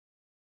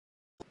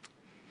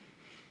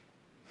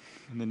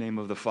In the name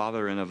of the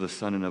Father, and of the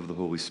Son, and of the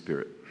Holy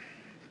Spirit.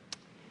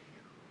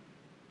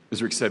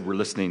 As Rick said, we're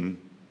listening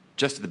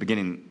just at the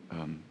beginning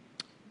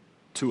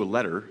to a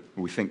letter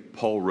we think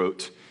Paul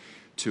wrote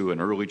to an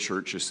early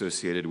church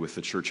associated with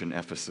the church in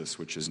Ephesus,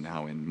 which is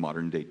now in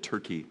modern-day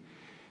Turkey.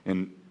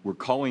 And we're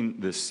calling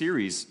this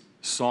series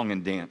Song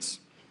and Dance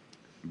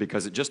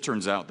because it just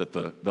turns out that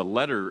the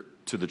letter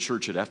to the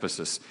church at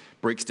Ephesus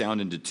breaks down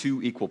into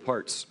two equal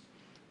parts.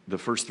 The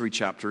first three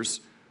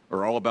chapters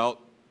are all about,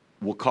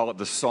 we'll call it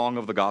the song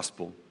of the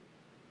gospel,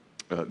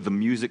 the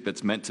music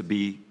that's meant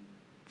to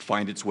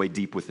find its way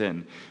deep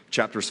within.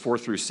 Chapters 4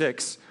 through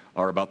 6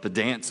 are about the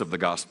dance of the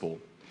gospel.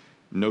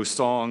 No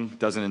song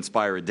doesn't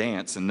inspire a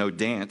dance, and no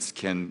dance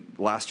can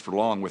last for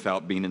long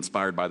without being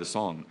inspired by the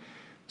song.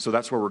 So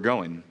that's where we're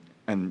going.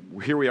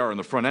 And here we are on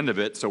the front end of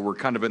it, so we're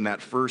kind of in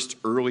that first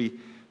early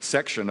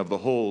section of the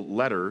whole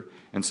letter,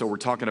 and so we're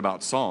talking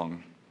about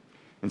song.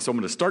 And so I'm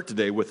going to start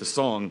today with a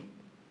song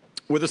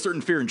with a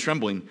certain fear and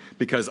trembling,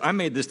 because I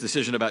made this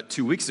decision about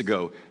 2 weeks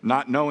ago,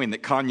 not knowing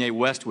that Kanye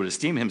West would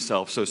esteem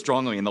himself so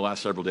strongly in the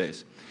last several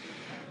days.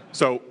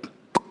 So,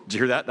 did you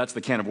hear that? That's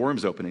the can of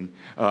worms opening.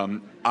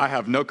 I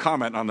have no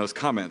comment on those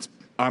comments.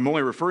 I'm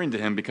only referring to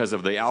him because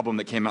of the album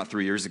that came out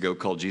 3 years ago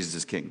called Jesus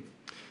is King.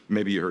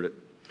 Maybe you heard it.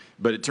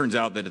 But it turns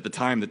out that at the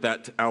time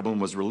that album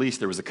was released,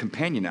 there was a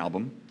companion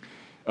album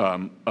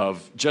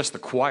of just the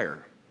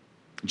choir.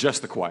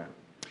 Just the choir.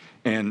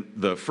 And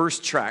the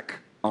first track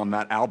on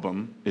that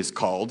album is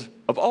called,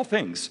 of all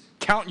things,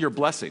 Count Your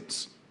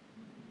Blessings.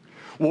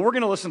 Well, we're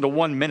going to listen to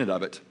 1 minute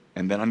of it,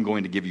 and then I'm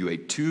going to give you a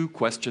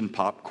 2-question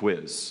pop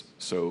quiz.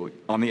 So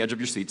on the edge of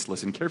your seats,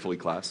 listen carefully,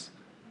 class.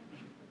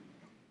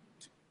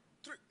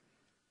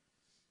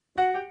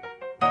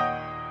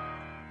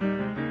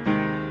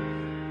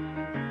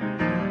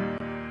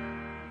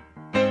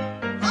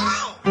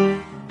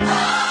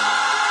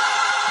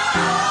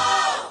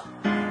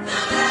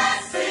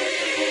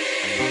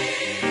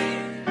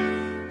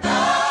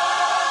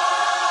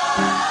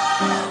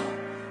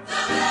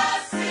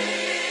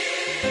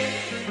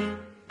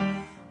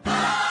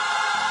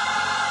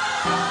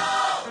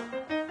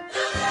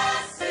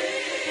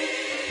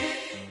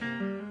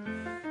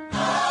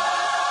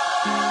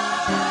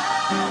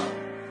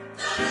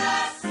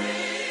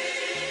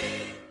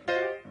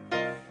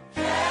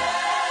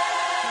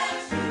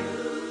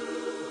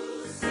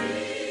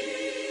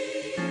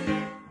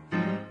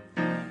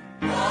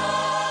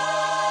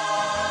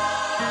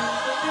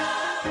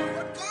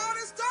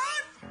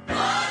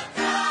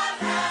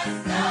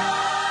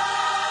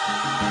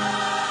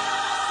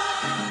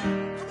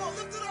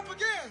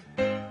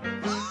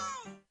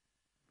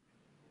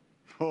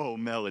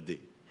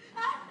 Melody.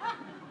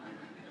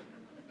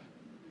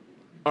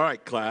 All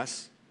right,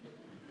 class.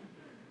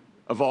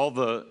 Of all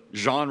the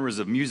genres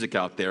of music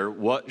out there,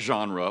 what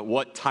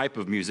type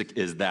of music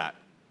is that?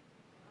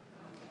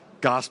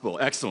 Gospel.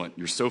 Excellent.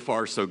 You're so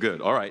far so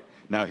good. All right.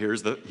 Now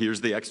here's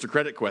the extra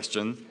credit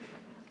question.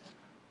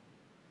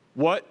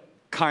 What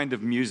kind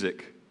of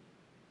music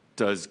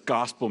does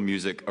gospel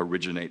music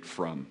originate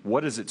from?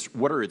 What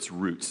are its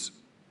roots?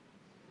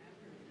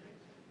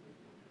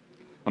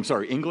 I'm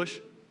sorry, English?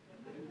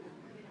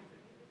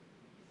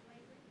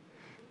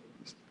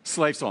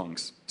 Slave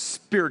songs,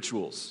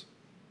 spirituals.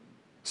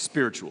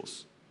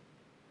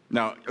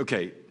 Now,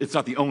 okay, it's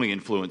not the only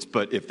influence,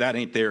 but if that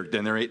ain't there,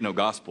 then there ain't no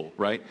gospel,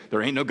 right?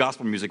 There ain't no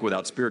gospel music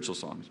without spiritual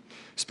songs.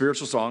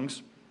 Spiritual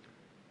songs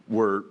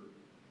were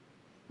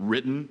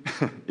written,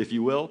 if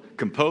you will,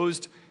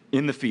 composed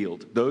in the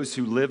field. Those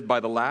who lived by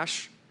the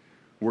lash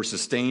were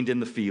sustained in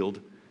the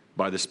field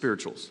by the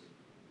spirituals.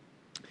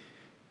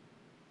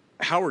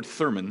 Howard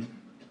Thurman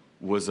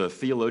was a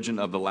theologian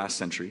of the last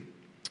century,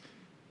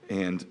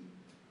 and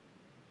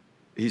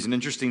he's an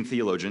interesting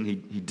theologian. He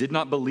did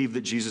not believe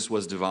that Jesus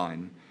was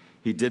divine.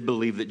 He did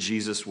believe that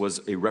Jesus was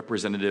a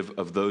representative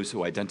of those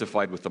who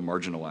identified with the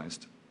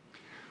marginalized,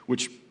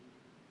 which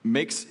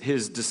makes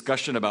his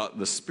discussion about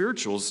the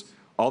spirituals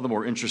all the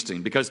more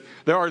interesting, because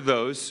there are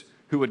those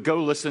who would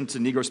go listen to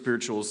Negro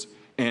spirituals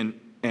and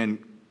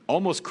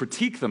almost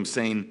critique them,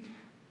 saying,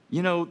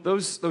 you know,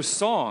 those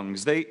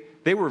songs, they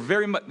were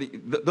very much,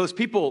 those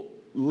people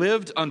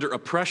lived under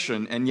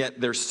oppression, and yet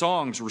their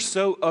songs were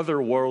so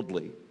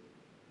otherworldly,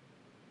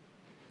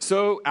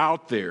 so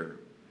out there,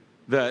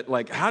 that,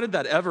 like, how did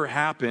that ever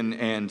happen,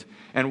 and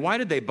why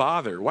did they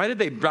bother? Why did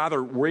they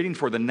bother waiting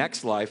for the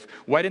next life?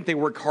 Why didn't they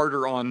work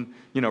harder on,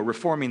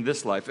 reforming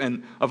this life?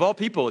 And of all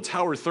people, it's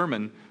Howard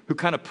Thurman who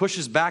kind of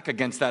pushes back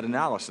against that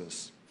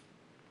analysis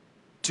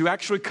to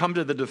actually come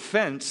to the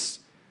defense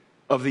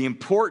of the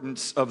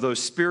importance of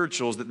those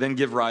spirituals that then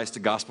give rise to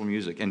gospel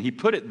music. And he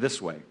put it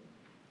this way: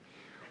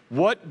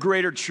 what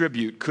greater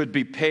tribute could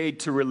be paid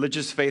to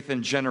religious faith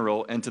in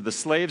general and to the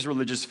slaves'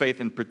 religious faith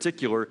in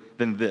particular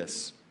than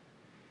this?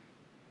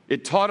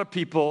 It taught a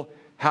people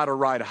how to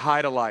ride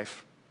high to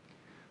life,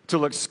 to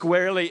look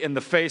squarely in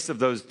the face of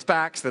those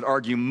facts that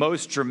argue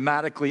most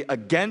dramatically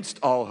against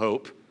all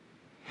hope,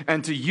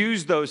 and to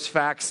use those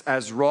facts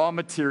as raw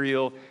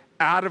material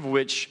out of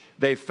which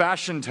they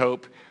fashioned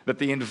hope that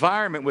the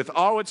environment, with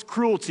all its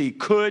cruelty,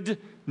 could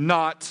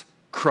not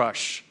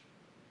crush.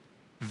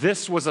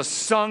 This was a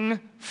sung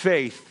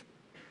faith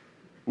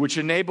which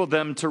enabled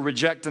them to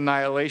reject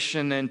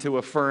annihilation and to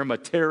affirm a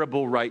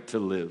terrible right to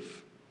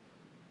live.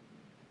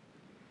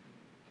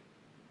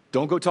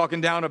 Don't go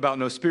talking down about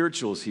no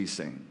spirituals, he's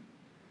saying.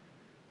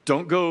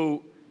 Don't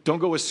go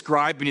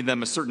ascribing to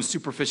them a certain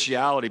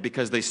superficiality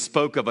because they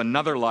spoke of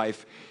another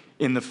life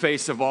in the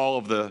face of all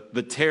of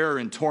the terror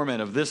and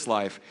torment of this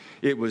life.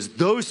 It was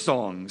those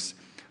songs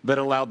that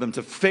allowed them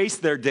to face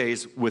their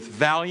days with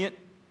valiant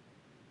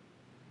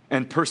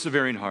and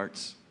persevering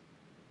hearts.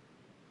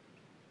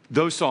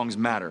 Those songs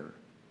matter.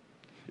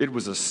 It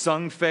was a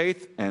sung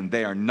faith, and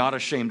they are not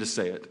ashamed to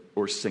say it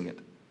or sing it.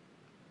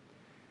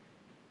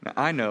 Now,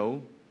 I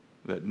know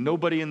that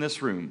nobody in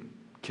this room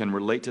can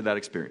relate to that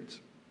experience.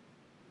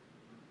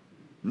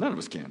 None of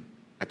us can.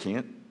 I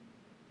can't.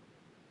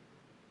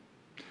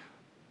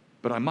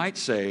 But I might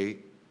say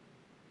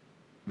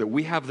that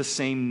we have the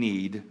same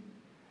need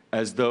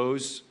as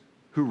those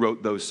who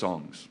wrote those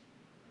songs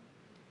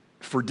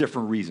for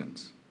different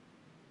reasons.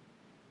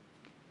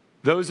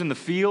 Those in the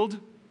field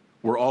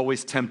were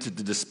always tempted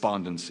to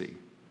despondency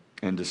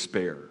and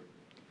despair.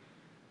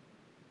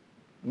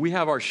 We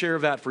have our share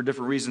of that for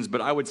different reasons,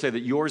 but I would say that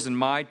yours and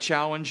my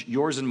challenge,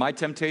 yours and my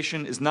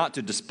temptation is not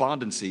to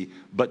despondency,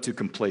 but to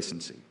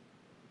complacency.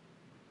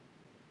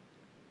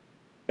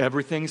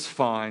 Everything's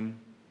fine.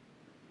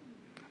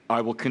 I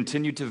will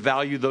continue to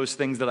value those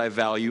things that I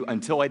value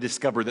until I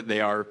discover that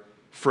they are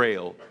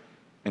frail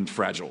and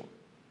fragile.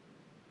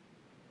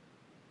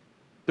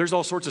 There's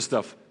all sorts of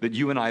stuff that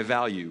you and I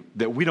value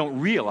that we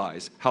don't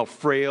realize how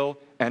frail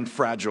and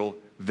fragile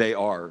they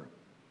are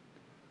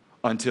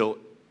until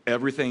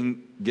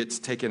everything gets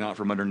taken out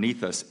from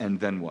underneath us, and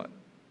then what?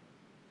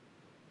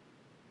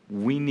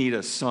 We need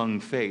a sung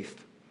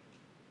faith.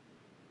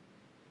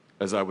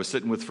 As I was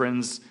sitting with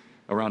friends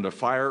around a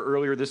fire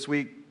earlier this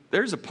week,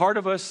 there's a part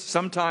of us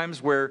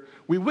sometimes where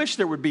we wish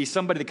there would be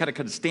somebody that kind of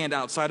could stand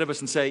outside of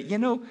us and say, you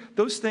know,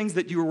 those things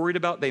that you were worried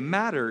about, they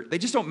matter. They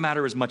just don't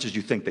matter as much as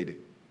you think they do.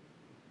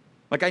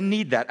 Like, I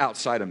need that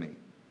outside of me.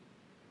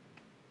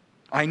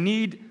 I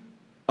need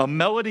a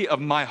melody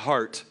of my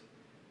heart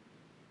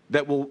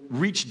that will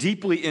reach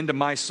deeply into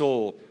my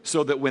soul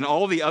so that when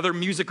all the other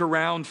music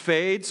around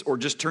fades or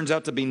just turns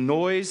out to be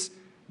noise,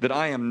 that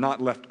I am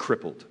not left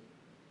crippled.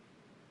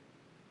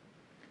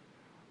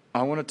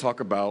 I want to talk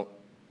about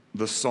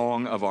the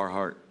song of our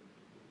heart.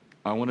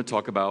 I want to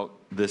talk about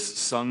this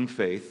sung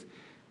faith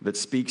that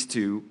speaks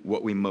to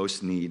what we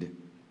most need.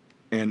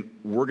 And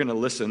we're going to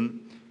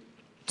listen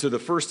to the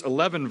first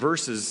 11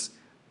 verses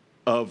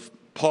of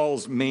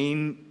Paul's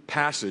main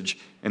passage,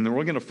 and then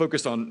we're going to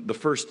focus on the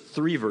first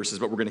 3 verses,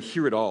 but we're going to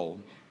hear it all.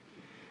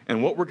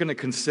 And what we're going to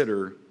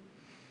consider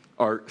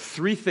are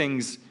 3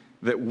 things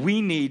that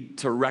we need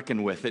to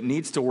reckon with. It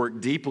needs to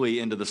work deeply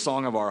into the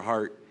song of our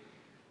heart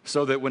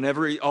so that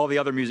whenever all the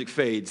other music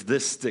fades,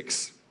 this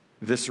sticks,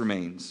 this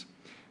remains.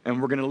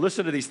 And we're going to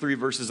listen to these 3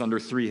 verses under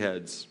 3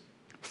 heads.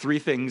 3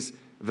 things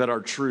that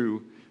are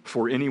true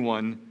for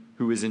anyone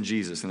who is in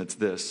Jesus, and it's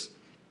this: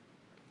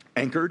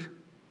 anchored,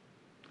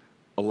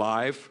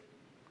 alive,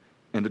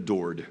 and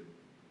adored.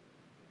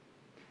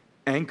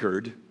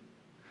 Anchored,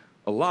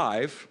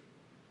 alive,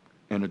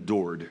 and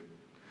adored.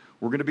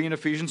 We're going to be in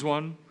Ephesians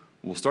 1.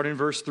 We'll start in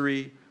verse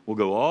 3. We'll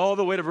go all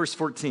the way to verse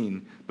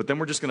 14, but then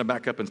we're just going to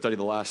back up and study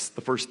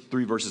the first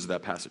 3 verses of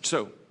that passage.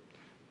 So,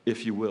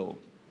 if you will,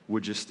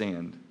 would you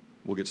stand?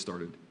 We'll get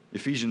started.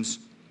 Ephesians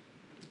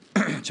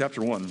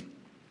chapter 1,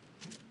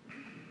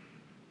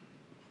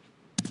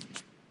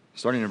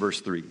 starting in verse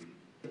 3.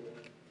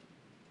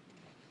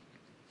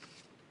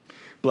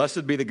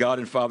 Blessed be the God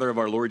and Father of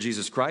our Lord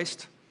Jesus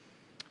Christ,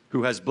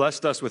 who has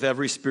blessed us with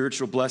every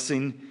spiritual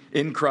blessing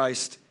in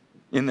Christ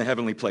in the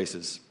heavenly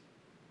places,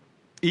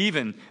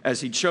 even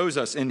as he chose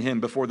us in him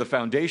before the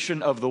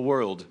foundation of the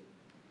world,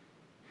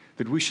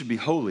 that we should be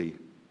holy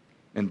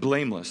and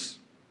blameless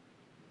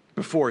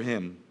before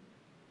him.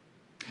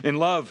 In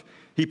love,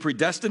 he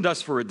predestined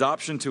us for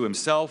adoption to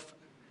himself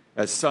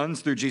as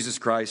sons through Jesus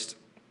Christ,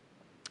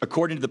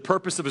 according to the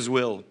purpose of his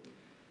will,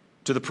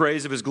 to the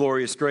praise of his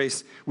glorious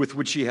grace with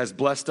which he has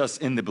blessed us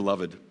in the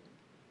beloved.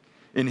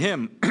 In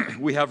him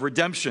we have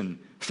redemption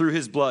through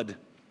his blood,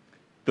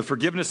 the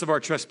forgiveness of our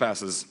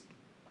trespasses,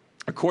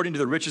 according to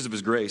the riches of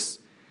his grace,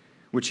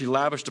 which he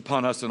lavished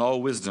upon us in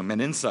all wisdom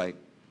and insight,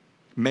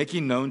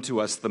 making known to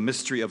us the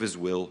mystery of his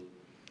will,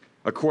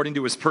 according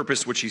to his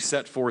purpose which he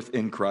set forth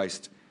in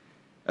Christ,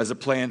 as a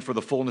plan for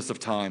the fullness of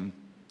time,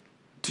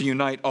 to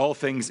unite all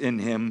things in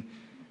him,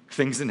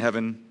 things in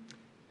heaven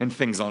and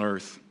things on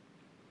earth.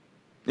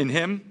 In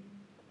him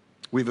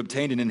we've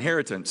obtained an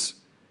inheritance,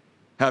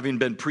 having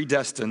been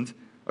predestined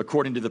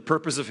according to the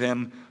purpose of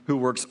him who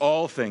works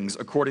all things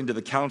according to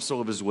the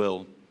counsel of his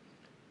will,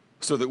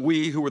 so that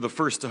we who were the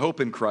first to hope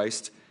in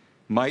Christ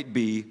might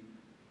be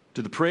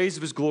to the praise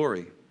of his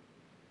glory.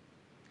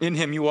 In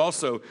him you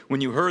also,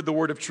 when you heard the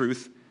word of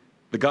truth,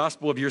 the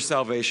gospel of your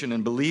salvation,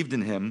 and believed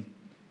in him,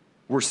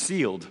 were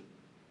sealed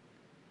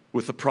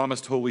with the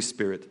promised Holy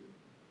Spirit,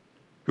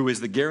 who is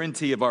the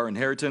guarantee of our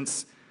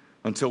inheritance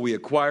until we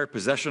acquire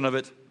possession of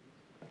it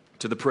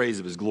to the praise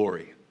of his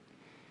glory.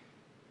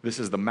 This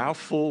is the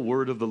mouthful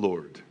word of the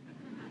Lord.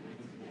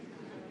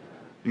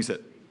 You can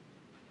sit.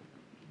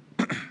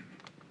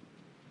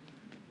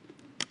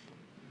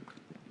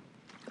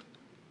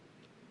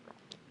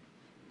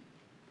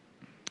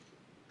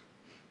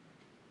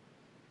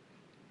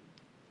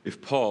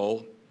 If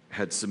Paul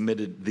had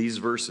submitted these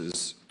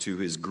verses to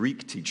his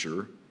Greek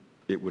teacher,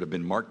 it would have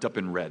been marked up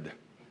in red.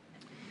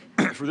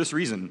 For this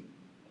reason,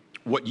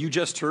 what you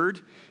just heard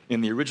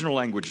in the original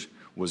language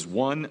was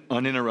one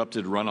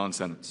uninterrupted run-on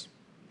sentence.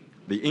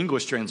 The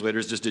English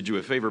translators just did you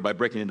a favor by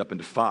breaking it up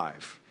into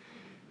 5.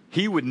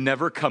 He would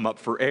never come up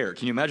for air.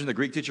 Can you imagine the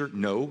Greek teacher?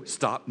 No,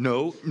 stop,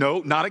 no,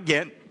 not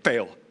again,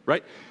 fail,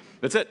 right?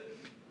 That's it.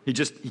 He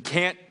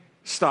can't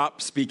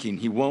stop speaking.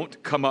 He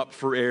won't come up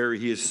for air.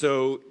 He is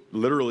so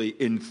literally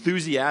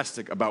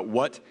enthusiastic about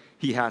what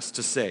he has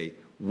to say.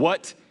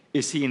 What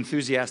is he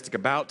enthusiastic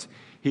about?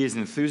 He is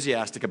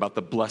enthusiastic about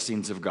the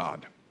blessings of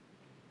God.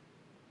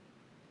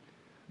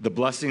 The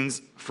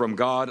blessings from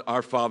God,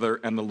 our Father,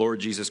 and the Lord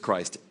Jesus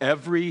Christ.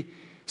 Every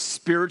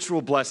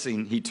spiritual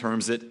blessing, he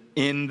terms it,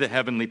 in the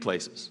heavenly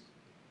places.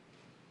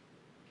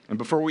 And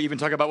before we even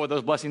talk about what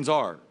those blessings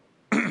are,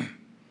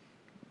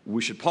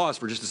 we should pause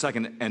for just a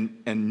second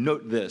and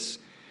note this.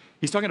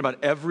 He's talking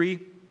about every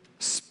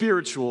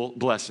spiritual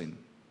blessing.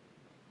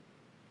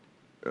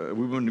 We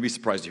wouldn't be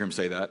surprised to hear him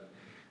say that,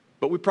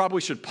 but we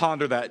probably should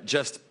ponder that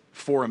just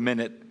for a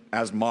minute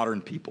as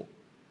modern people.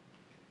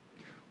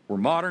 We're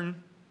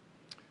modern.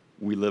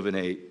 We live in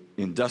a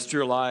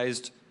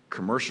industrialized,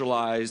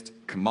 commercialized,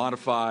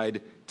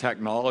 commodified,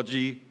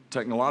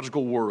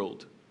 technological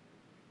world.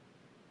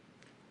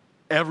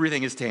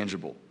 Everything is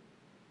tangible.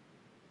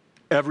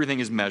 Everything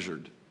is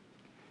measured.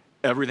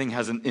 Everything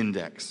has an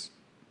index.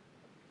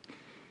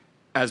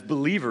 As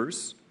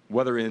believers,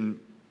 whether in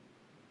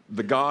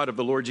the God of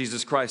the Lord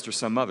Jesus Christ or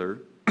some other,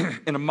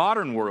 in a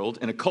modern world,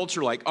 in a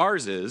culture like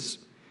ours is,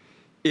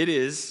 it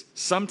is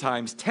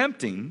sometimes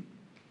tempting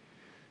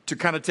to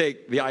kind of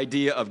take the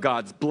idea of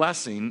God's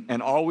blessing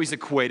and always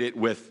equate it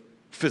with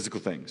physical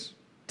things,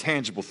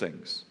 tangible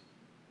things,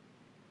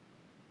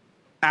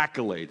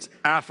 accolades,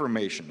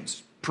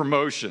 affirmations,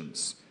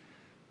 promotions,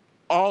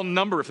 all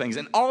number of things.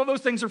 And all of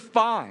those things are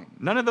fine.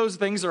 None of those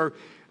things are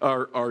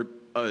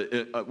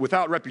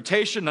without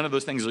reputation. None of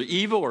those things are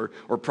evil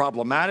or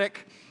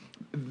problematic.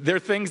 They're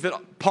things that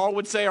Paul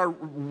would say are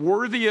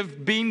worthy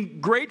of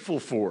being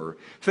grateful for,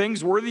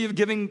 things worthy of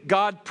giving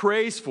God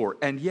praise for.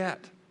 And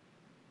yet,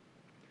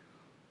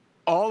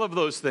 all of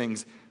those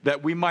things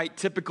that we might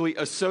typically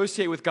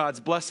associate with God's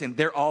blessing,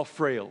 they're all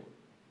frail.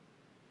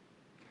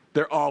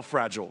 They're all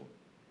fragile.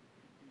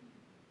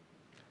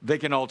 They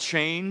can all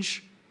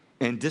change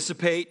and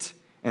dissipate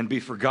and be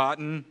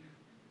forgotten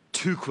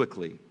too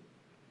quickly.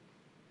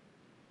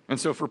 And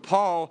so for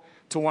Paul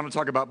to want to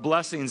talk about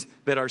blessings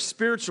that are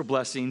spiritual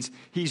blessings,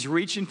 he's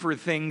reaching for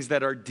things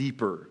that are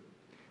deeper,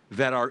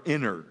 that are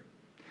inner,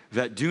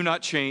 that do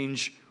not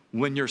change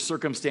when your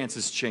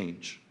circumstances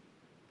change.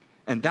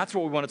 And that's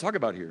what we want to talk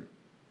about here.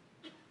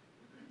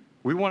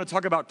 We want to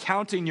talk about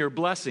counting your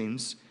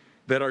blessings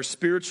that are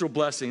spiritual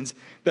blessings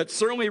that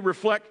certainly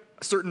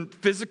reflect certain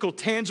physical,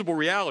 tangible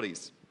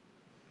realities,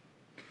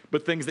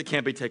 but things that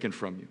can't be taken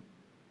from you.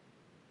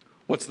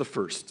 What's the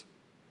first?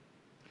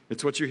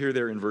 It's what you hear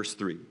there in verse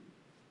 3.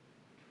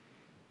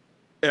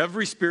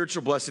 Every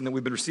spiritual blessing that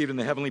we've been received in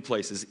the heavenly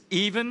places,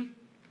 even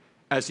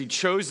as he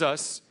chose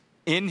us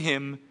in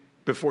him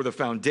before the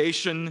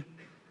foundation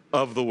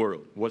of the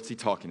world. What's he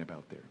talking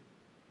about there?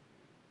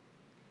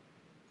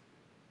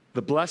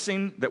 The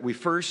blessing that we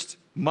first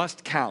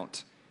must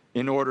count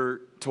in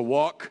order to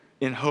walk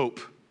in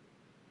hope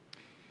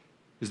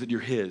is that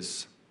you're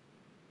his.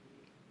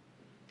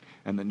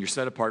 And then you're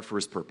set apart for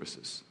his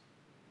purposes.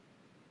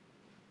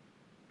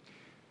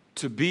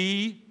 To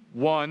be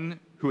one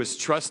who has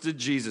trusted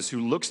Jesus,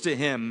 who looks to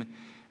him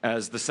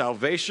as the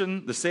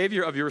salvation, the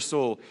Savior of your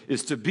soul,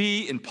 is to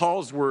be, in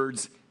Paul's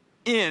words,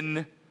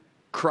 in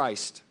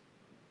Christ.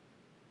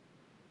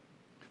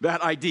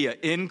 That idea,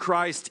 in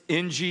Christ,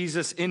 in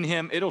Jesus, in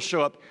him, it'll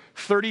show up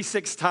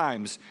 36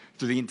 times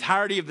through the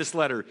entirety of this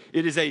letter.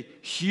 It is a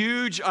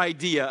huge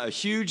idea, a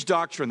huge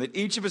doctrine that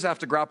each of us have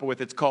to grapple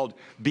with. It's called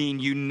being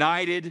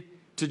united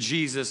to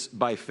Jesus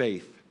by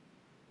faith.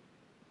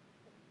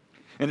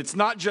 And it's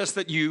not just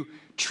that you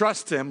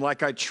trust him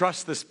like I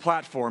trust this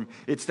platform.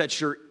 It's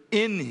that you're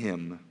in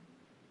him.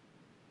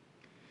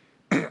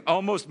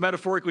 Almost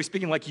metaphorically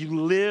speaking, like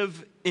you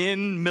live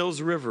in Mills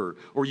River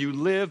or you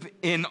live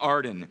in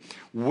Arden.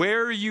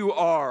 Where you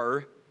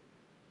are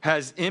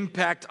has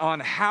impact on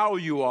how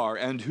you are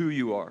and who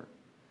you are.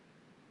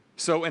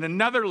 So in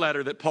another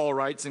letter that Paul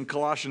writes in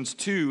Colossians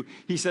 2,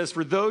 he says,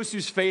 for those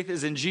whose faith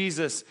is in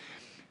Jesus,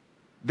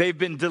 they've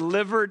been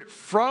delivered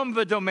from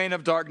the domain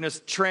of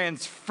darkness,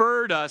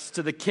 transferred us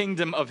to the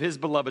kingdom of his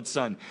beloved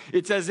Son.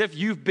 It's as if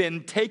you've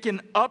been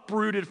taken,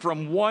 uprooted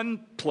from one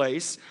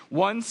place,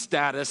 one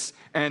status,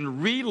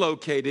 and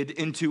relocated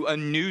into a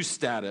new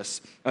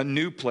status, a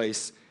new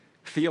place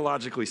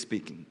theologically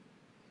speaking.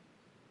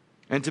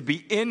 And to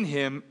be in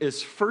him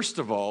is, first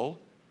of all,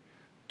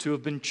 to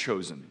have been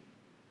chosen,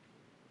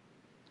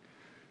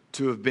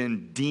 to have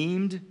been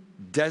deemed,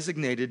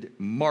 designated,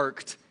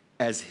 marked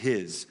as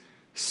his,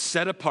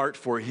 set apart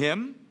for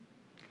him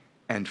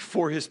and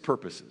for his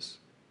purposes.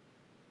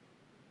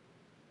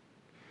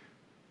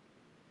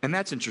 And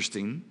that's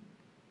interesting,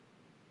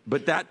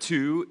 but that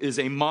too is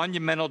a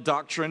monumental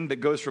doctrine that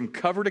goes from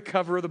cover to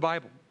cover of the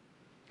Bible.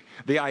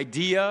 The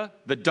idea,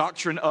 the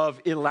doctrine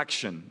of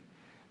election,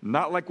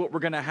 not like what we're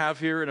going to have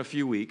here in a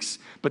few weeks,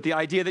 but the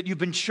idea that you've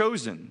been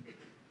chosen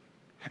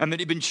and that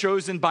you've been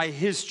chosen by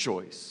his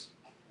choice.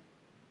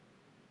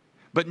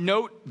 But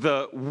note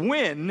the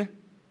when.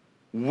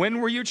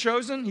 When were you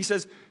chosen? He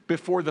says,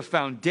 before the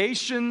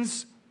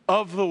foundations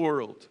of the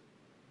world.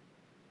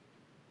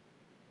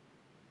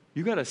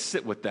 You got to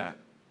sit with that.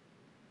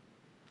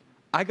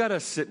 I got to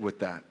sit with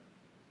that.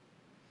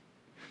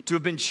 To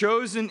have been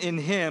chosen in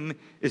him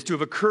is to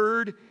have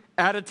occurred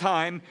at a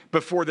time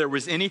before there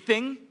was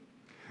anything,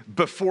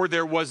 before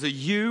there was a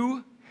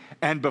you,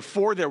 and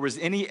before there was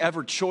any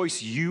ever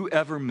choice you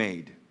ever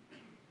made,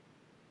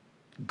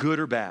 good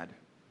or bad.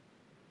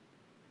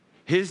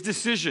 His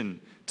decision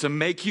to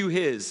make you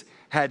his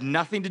had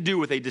nothing to do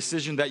with a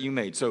decision that you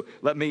made. So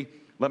let me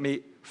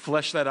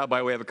flesh that out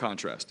by way of a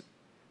contrast.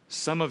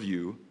 Some of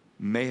you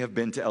may have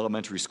been to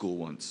elementary school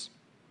once.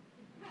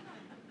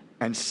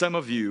 And some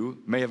of you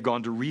may have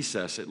gone to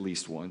recess at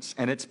least once.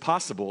 And it's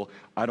possible,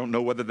 I don't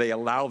know whether they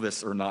allow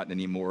this or not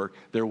anymore,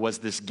 there was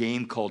this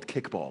game called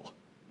kickball.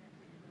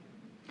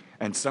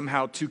 And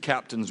somehow two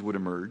captains would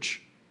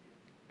emerge,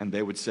 and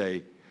they would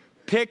say,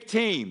 pick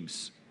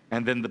teams.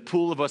 And then the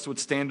pool of us would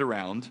stand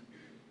around,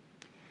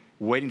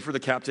 waiting for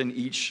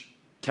each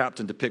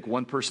captain to pick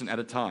one person at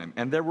a time.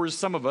 And there were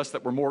some of us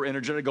that were more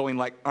energetic, going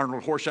like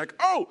Arnold Horshack,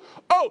 oh,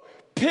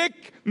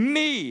 pick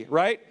me,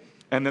 right?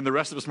 And then the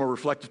rest of us more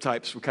reflective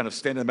types were kind of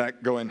standing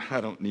back going, I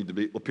don't need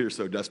to appear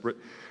so desperate,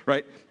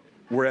 right?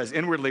 Whereas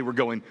inwardly we're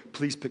going,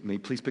 please pick me,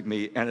 please pick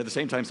me. And at the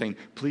same time saying,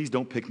 please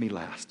don't pick me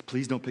last.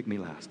 Please don't pick me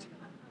last.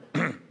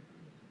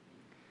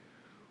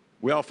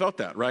 We all felt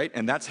that, right?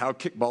 And that's how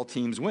kickball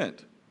teams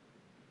went.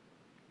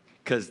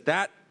 Because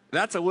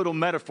that's a little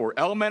metaphor.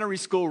 Elementary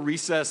school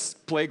recess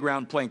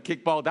playground playing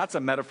kickball, that's a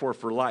metaphor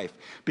for life.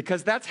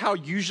 Because that's how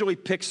usually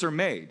picks are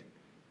made.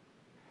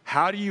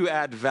 How do you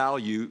add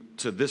value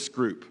to this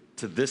group,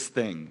 to this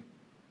thing?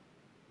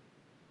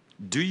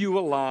 Do you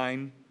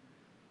align?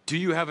 Do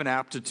you have an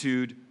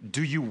aptitude?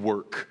 Do you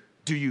work?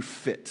 Do you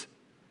fit?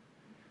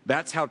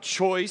 That's how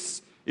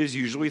choice is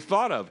usually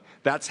thought of.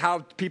 That's how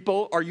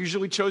people are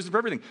usually chosen for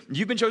everything.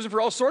 You've been chosen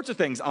for all sorts of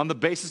things on the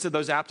basis of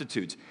those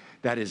aptitudes.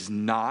 That is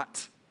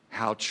not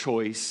how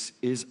choice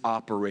is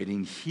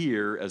operating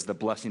here as the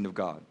blessing of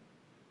God.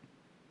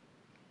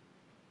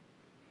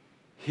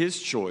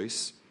 His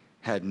choice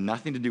had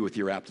nothing to do with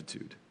your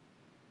aptitude.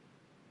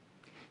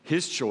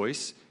 His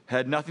choice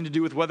had nothing to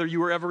do with whether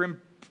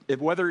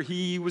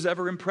he was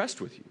ever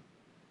impressed with you.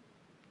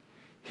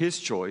 His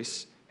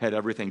choice had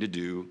everything to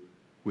do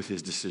with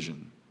his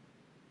decision.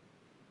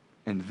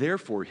 And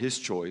therefore, his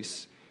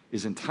choice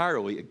is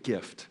entirely a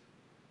gift.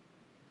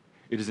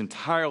 It is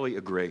entirely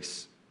a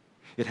grace.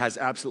 It has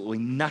absolutely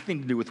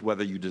nothing to do with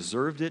whether you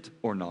deserved it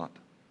or not.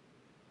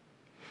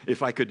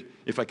 If I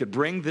could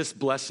bring this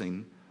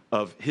blessing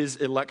of his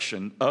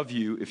election of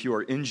you, if you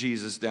are in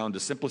Jesus, down to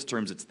simplest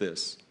terms, it's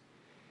this.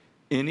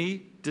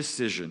 Any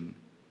decision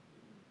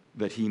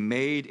that he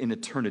made in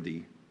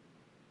eternity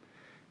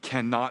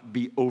cannot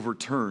be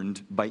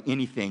overturned by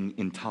anything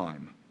in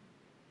time.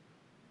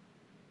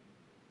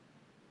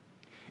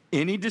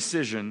 Any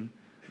decision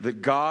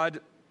that God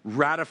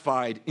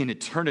ratified in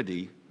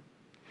eternity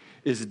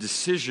is a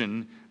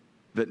decision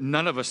that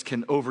none of us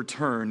can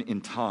overturn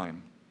in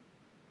time.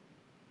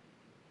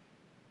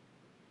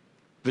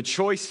 The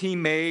choice he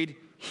made,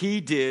 he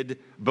did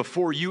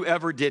before you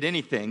ever did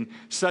anything,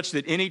 such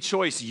that any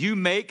choice you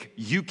make,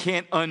 you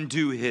can't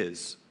undo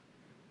his.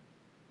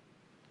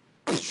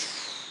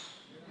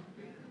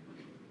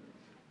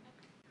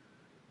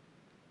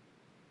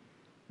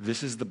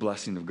 This is the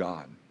blessing of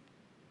God.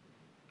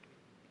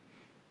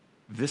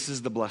 This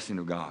is the blessing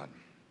of God.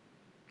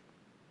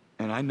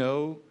 And I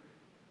know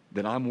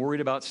that I'm worried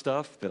about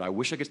stuff that I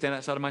wish I could stand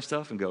outside of my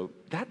stuff and go,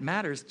 that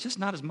matters just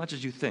not as much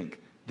as you think.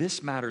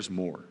 This matters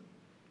more.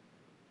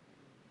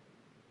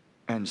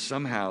 And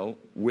somehow,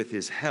 with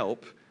his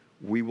help,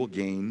 we will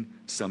gain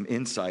some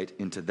insight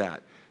into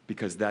that,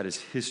 because that is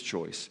his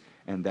choice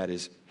and that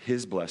is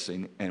his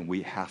blessing, and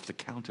we have to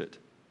count it.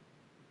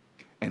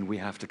 And we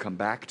have to come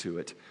back to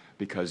it,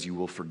 because you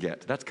will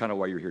forget. That's kind of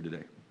why you're here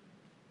today.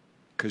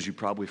 Because you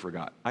probably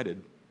forgot. I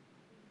did.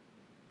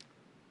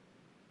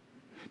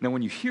 Now,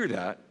 when you hear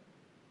that,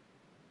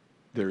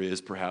 there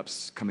is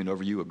perhaps coming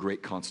over you a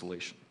great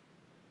consolation.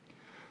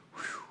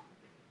 Whew.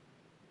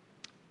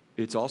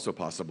 It's also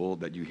possible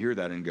that you hear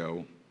that and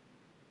go,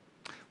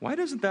 why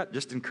doesn't that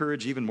just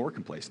encourage even more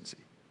complacency?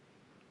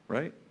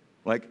 Right?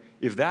 Like,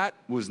 if that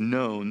was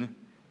known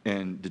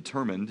and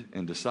determined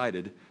and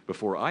decided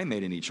before I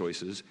made any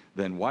choices,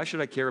 then why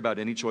should I care about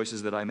any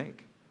choices that I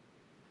make?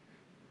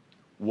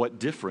 What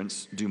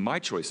difference do my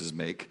choices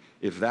make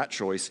if that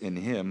choice in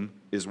him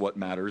is what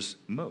matters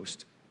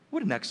most?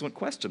 What an excellent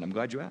question. I'm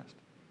glad you asked.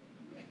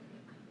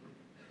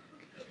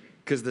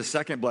 Because the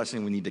second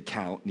blessing we need to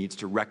count needs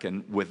to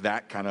reckon with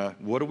that kind of,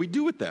 what do we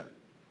do with that?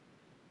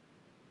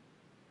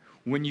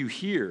 When you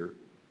hear,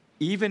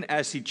 even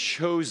as he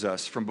chose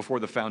us from before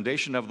the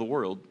foundation of the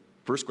world,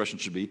 first question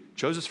should be,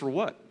 chose us for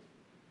what?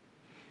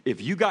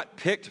 If you got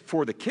picked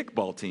for the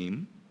kickball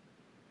team,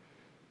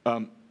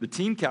 the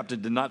team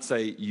captain did not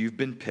say, you've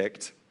been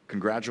picked,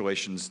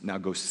 congratulations, now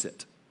go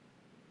sit.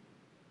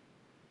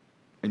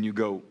 And you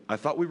go, I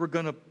thought we were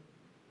going to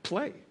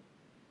play.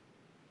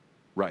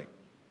 Right.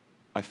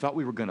 I thought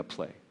we were going to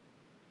play.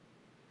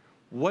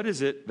 What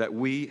is it that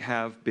we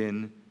have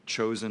been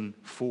chosen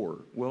for?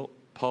 Well,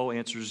 Paul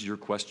answers your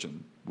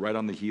question right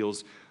on the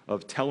heels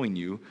of telling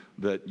you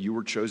that you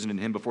were chosen in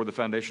him before the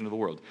foundation of the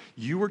world.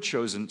 You were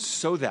chosen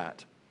so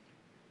that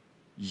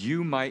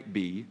you might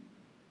be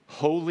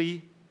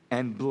holy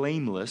and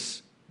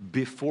blameless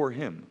before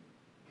him.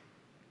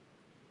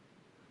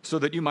 So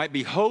that you might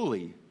be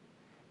holy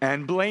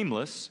and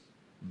blameless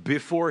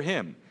before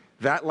him.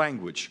 That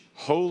language,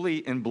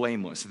 holy and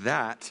blameless,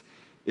 that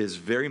is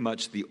very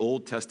much the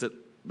Old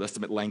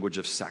Testament language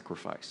of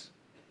sacrifice.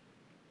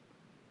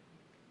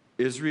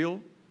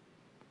 Israel,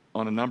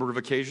 on a number of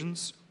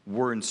occasions,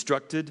 were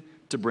instructed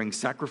to bring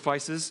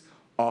sacrifices,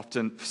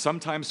 often,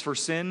 sometimes for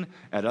sin,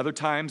 at other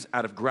times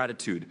out of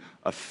gratitude,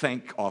 a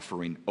thank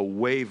offering, a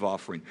wave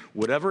offering,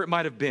 whatever it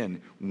might have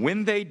been.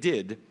 When they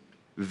did,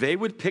 they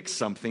would pick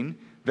something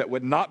that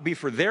would not be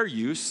for their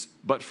use,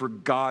 but for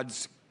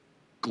God's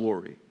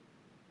glory.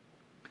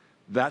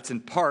 That's in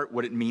part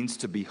what it means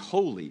to be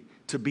holy,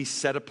 to be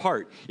set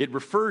apart. It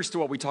refers to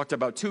what we talked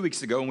about 2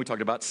 weeks ago when we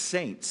talked about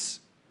saints.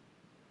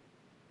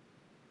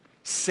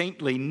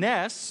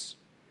 Saintliness,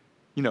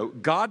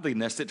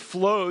 godliness, it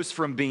flows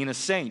from being a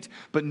saint.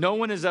 But no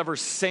one is ever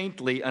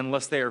saintly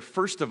unless they are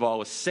first of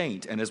all a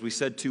saint. And as we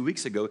said 2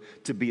 weeks ago,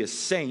 to be a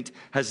saint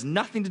has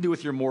nothing to do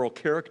with your moral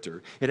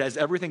character. It has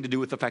everything to do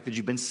with the fact that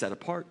you've been set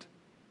apart.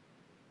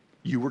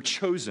 You were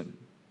chosen.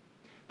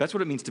 That's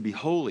what it means to be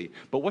holy.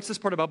 But what's this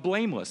part about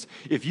blameless?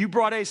 If you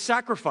brought a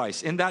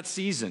sacrifice in that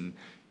season,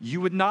 you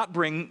would not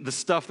bring the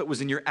stuff that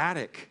was in your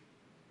attic.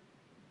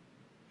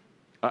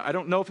 I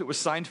don't know if it was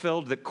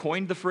Seinfeld that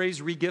coined the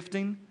phrase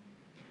regifting,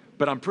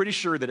 but I'm pretty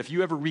sure that if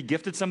you ever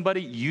regifted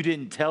somebody, you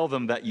didn't tell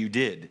them that you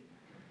did.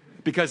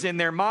 Because in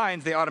their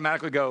minds, they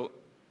automatically go,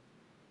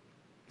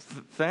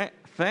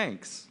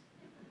 thanks.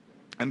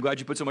 I'm glad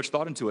you put so much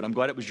thought into it. I'm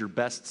glad it was your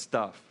best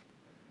stuff.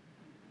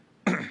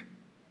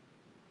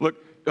 Look,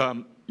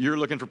 you're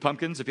looking for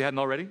pumpkins if you hadn't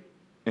already.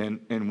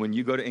 And when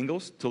you go to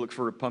Ingles to look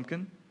for a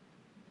pumpkin,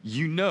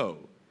 you know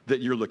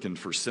that you're looking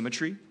for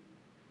symmetry.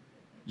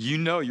 You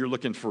know you're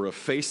looking for a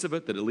face of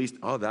it that at least,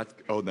 now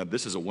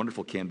this is a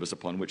wonderful canvas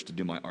upon which to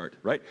do my art,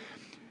 right?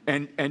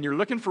 And you're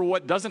looking for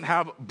what doesn't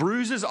have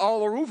bruises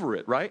all over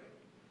it, right?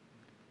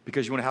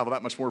 Because you want to have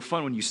that much more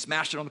fun when you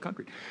smash it on the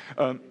concrete.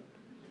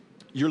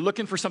 You're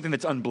looking for something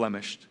that's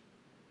unblemished.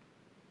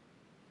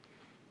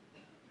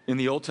 In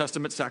the Old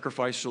Testament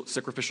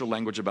sacrificial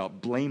language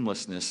about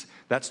blamelessness,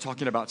 that's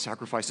talking about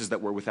sacrifices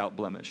that were without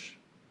blemish.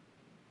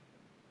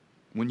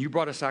 When you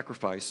brought a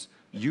sacrifice,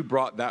 you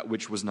brought that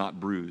which was not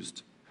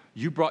bruised.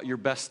 You brought your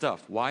best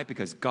stuff. Why?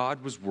 Because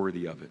God was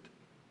worthy of it.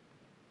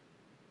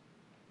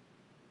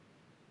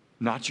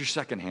 Not your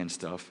secondhand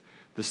stuff,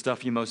 the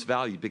stuff you most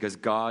valued, because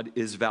God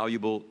is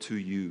valuable to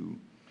you.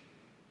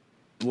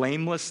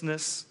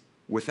 Blamelessness,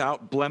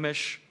 without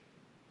blemish,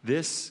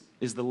 this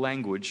is the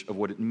language of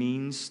what it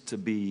means to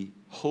be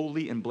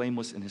holy and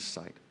blameless in his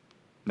sight.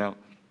 Now,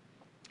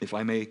 if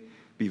I may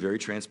be very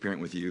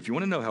transparent with you, if you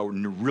want to know how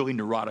really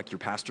neurotic your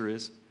pastor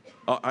is,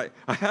 I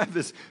have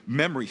this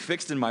memory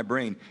fixed in my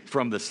brain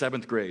from the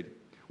 7th grade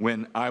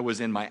when I was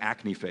in my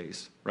acne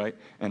phase, right?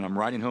 And I'm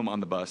riding home on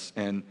the bus,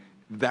 and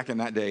back in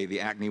that day,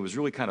 the acne was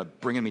really kind of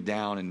bringing me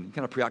down and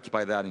kind of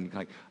preoccupied that, and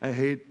like, I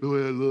hate the way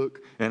I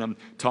look. And I'm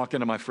talking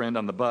to my friend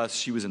on the bus.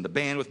 She was in the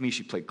band with me.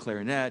 She played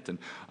clarinet, and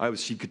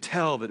she could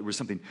tell that there was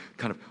something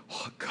kind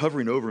of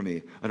covering over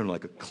me. I don't know,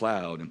 like a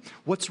cloud. And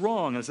what's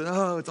wrong? And I said,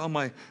 it's all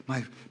my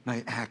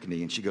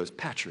acne. And she goes,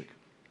 Patrick,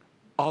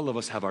 all of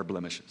us have our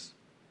blemishes.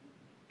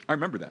 I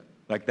remember that.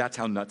 Like, that's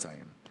how nuts I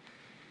am.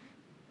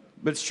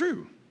 But it's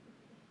true.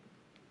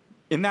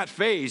 In that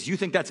phase, you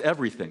think that's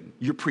everything.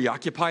 You're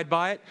preoccupied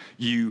by it.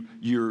 You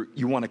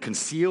want to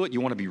conceal it. You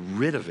want to be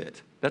rid of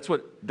it. That's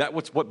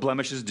what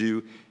blemishes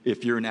do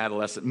if you're an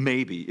adolescent.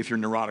 Maybe if you're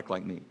neurotic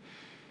like me.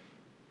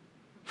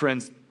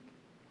 Friends,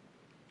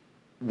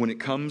 when it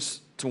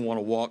comes to want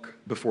to walk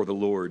before the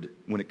Lord,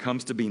 when it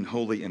comes to being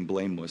holy and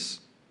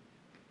blameless,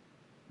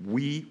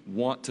 we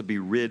want to be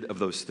rid of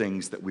those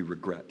things that we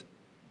regret.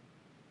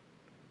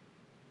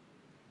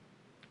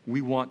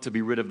 We want to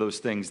be rid of those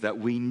things that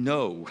we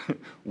know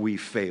we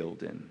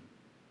failed in.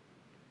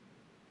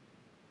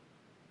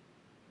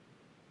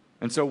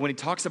 And so when he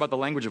talks about the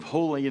language of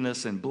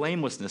holiness and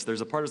blamelessness,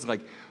 there's a part of us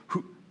like,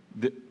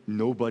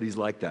 nobody's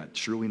like that,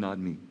 surely not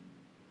me.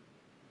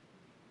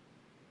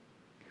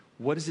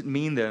 What does it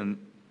mean then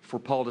for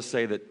Paul to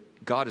say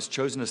that God has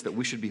chosen us that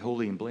we should be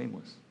holy and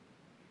blameless?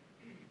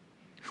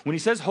 When he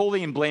says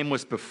holy and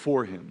blameless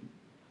before him,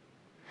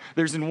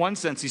 there's in one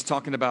sense he's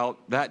talking about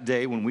that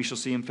day when we shall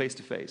see him face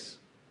to face,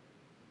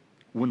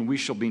 when we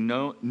shall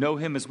know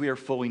him as we are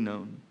fully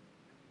known,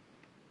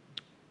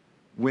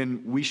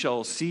 when we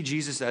shall see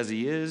Jesus as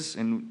he is,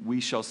 and we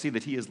shall see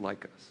that he is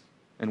like us,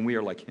 and we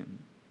are like him.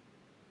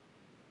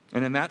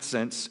 And in that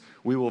sense,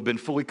 we will have been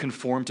fully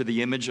conformed to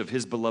the image of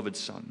his beloved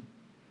Son.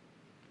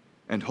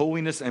 And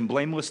holiness and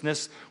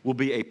blamelessness will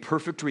be a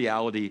perfect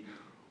reality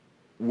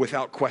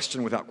without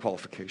question, without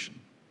qualification.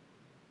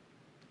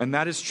 And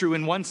that is true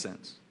in one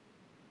sense.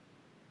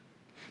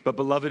 But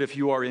beloved, if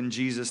you are in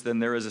Jesus, then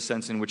there is a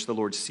sense in which the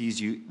Lord sees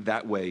you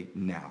that way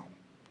now.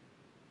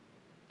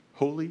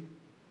 Holy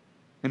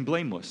and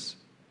blameless,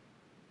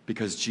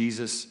 because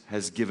Jesus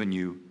has given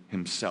you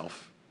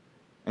himself.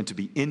 And to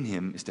be in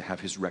him is to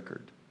have his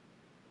record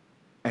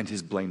and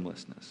his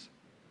blamelessness,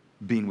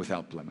 being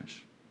without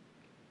blemish.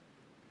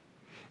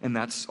 And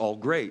that's all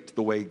great,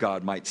 the way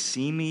God might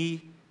see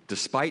me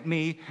despite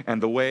me,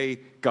 and the way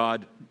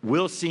God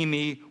will see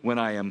me when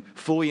I am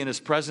fully in his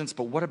presence.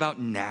 But what about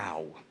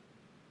now?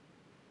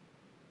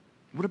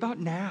 What about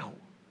now?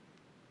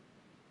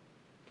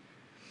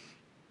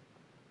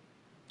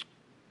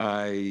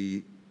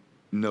 I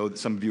know that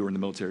some of you are in the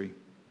military,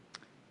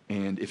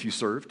 and if you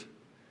served,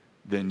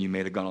 then you may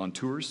have gone on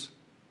tours.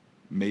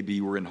 Maybe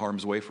you were in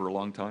harm's way for a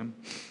long time.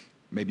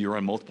 Maybe you were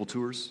on multiple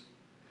tours,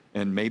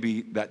 and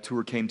maybe that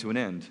tour came to an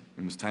end,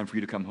 and it was time for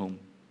you to come home.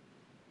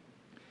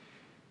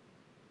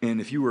 And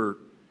if you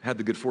had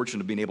the good fortune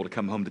of being able to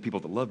come home to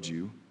people that loved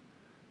you,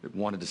 that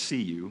wanted to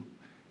see you,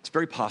 it's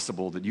very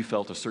possible that you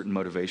felt a certain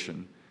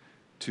motivation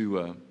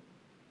to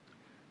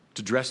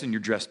dress in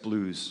your dress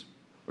blues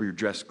or your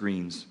dress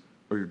greens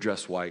or your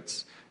dress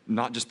whites,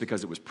 not just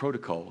because it was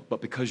protocol, but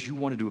because you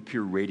wanted to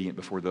appear radiant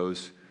before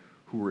those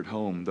who were at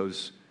home,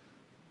 those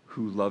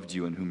who loved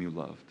you and whom you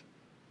loved.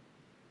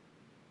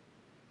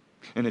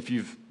 And if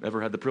you've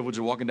ever had the privilege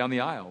of walking down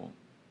the aisle,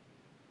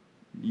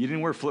 you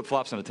didn't wear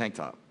flip-flops and a tank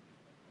top.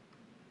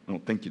 I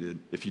don't think you did.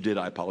 If you did,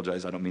 I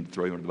apologize. I don't mean to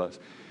throw you under the bus.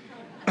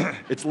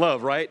 It's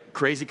love, right?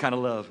 Crazy kind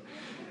of love.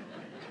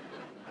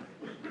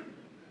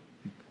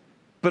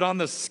 But on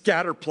the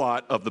scatter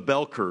plot of the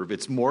bell curve,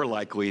 it's more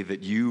likely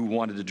that you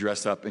wanted to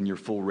dress up in your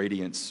full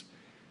radiance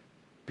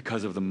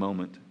because of the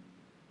moment.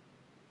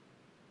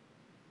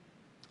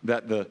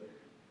 That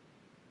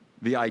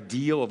the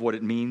ideal of what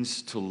it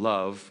means to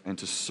love and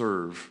to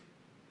serve,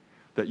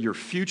 that your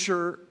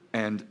future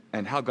and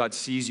how God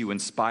sees you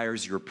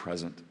inspires your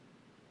present.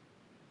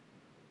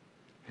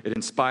 It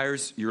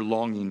inspires your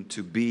longing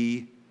to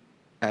be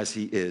as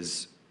he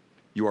is.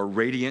 You are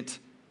radiant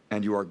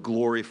and you are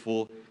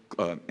gloriful,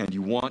 and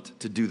you want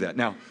to do that.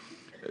 Now,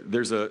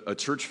 there's a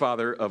church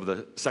father of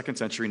the 2nd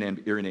century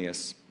named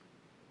Irenaeus,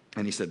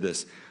 and he said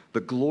this: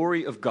 the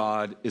glory of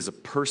God is a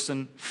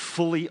person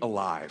fully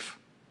alive.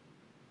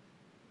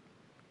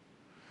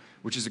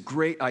 Which is a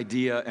great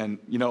idea, and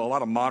a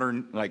lot of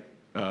modern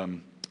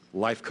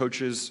life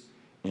coaches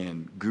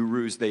and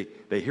gurus, they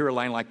hear a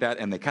line like that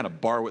and they kind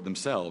of borrow it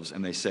themselves,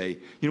 and they say,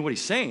 you know what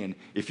he's saying?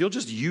 If you'll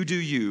just you do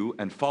you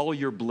and follow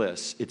your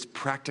bliss, it's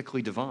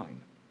practically divine.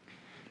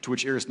 To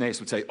which Irenaeus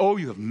would say, oh,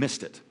 you have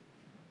missed it.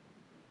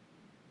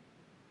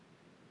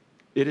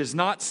 It is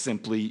not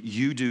simply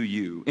you do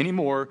you, any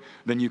more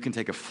than you can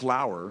take a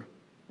flower,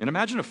 and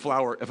imagine if a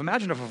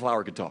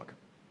flower could talk,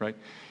 right?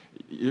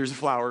 Here's a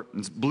flower, and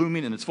it's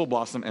blooming, and it's full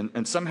blossom,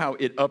 and somehow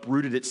it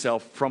uprooted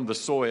itself from the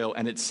soil,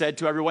 and it said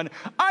to everyone,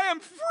 I am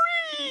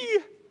free,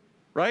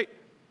 right?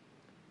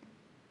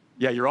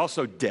 Yeah, you're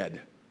also dead.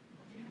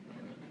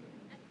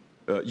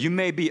 You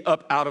may be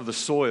up out of the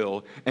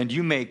soil, and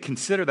you may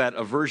consider that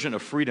a version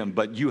of freedom,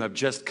 but you have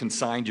just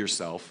consigned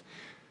yourself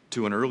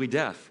to an early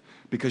death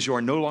because you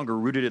are no longer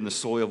rooted in the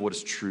soil of what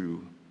is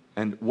true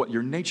and what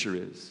your nature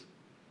is.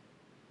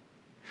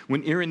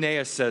 When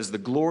Irenaeus says the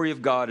glory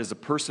of God is a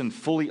person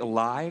fully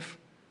alive,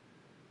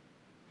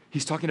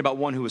 he's talking about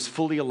one who is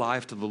fully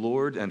alive to the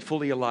Lord and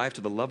fully alive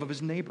to the love of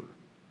his neighbor.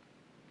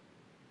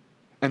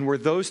 And where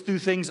those two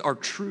things are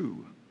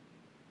true,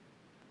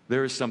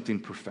 there is something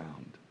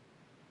profound.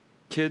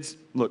 Kids,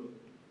 look,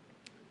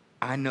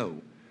 I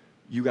know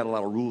you got a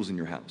lot of rules in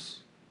your house.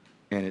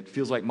 And it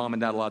feels like mom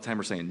and dad a lot of time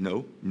are saying,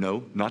 no,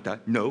 not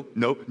that, no,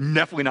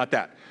 definitely not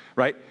that,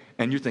 right?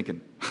 And you're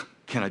thinking,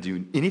 can I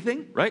do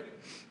anything, right?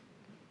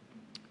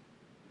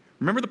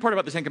 Remember the part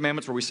about the Ten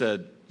Commandments where we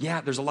said,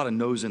 yeah, there's a lot of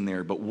no's in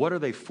there, but what are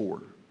they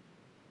for?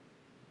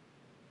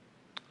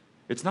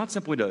 It's not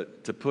simply to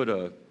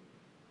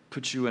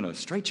put you in a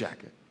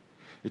straitjacket.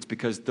 It's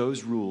because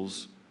those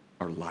rules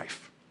are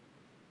life.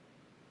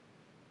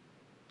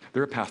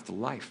 They're a path to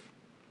life.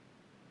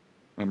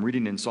 I'm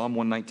reading in Psalm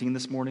 119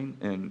 this morning,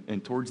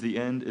 and towards the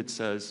end it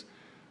says,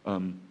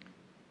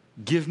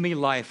 Give me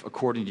life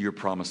according to your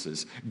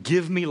promises.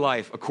 Give me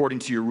life according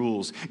to your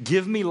rules.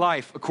 Give me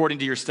life according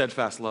to your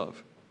steadfast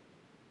love.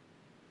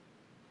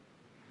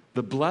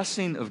 The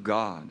blessing of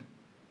God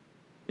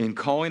in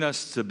calling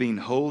us to being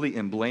holy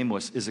and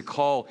blameless is a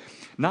call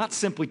not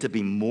simply to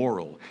be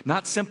moral,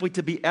 not simply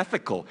to be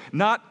ethical,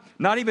 not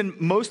even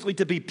mostly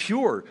to be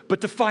pure,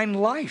 but to find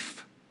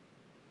life.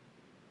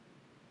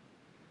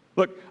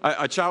 Look,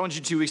 I challenged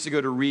you 2 weeks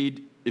ago to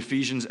read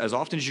Ephesians as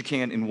often as you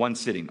can in one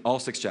sitting, all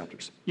 6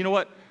 chapters. You know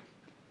what?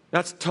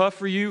 That's tough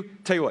for you.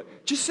 Tell you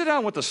what, just sit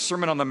down with the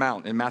Sermon on the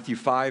Mount in Matthew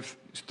 5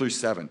 through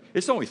 7.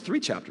 It's only 3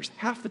 chapters,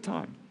 half the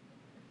time.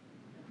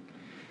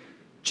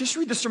 Just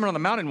read the Sermon on the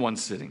Mount in one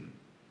sitting.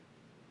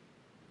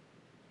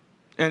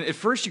 And at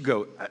first you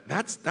go,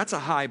 that's a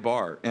high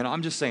bar. And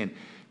I'm just saying,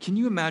 can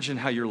you imagine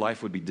how your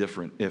life would be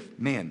different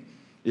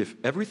if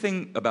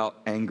everything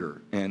about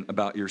anger and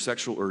about your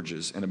sexual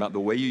urges and about the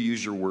way you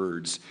use your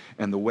words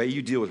and the way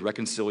you deal with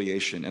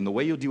reconciliation and the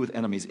way you'll deal with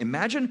enemies,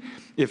 imagine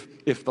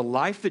if the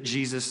life that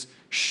Jesus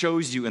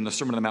shows you in the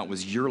Sermon on the Mount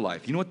was your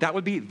life. You know what that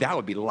would be? That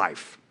would be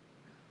life.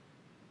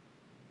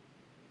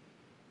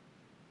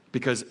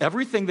 Because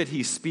everything that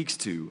he speaks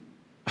to,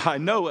 I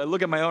know, I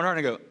look at my own heart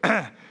and I go,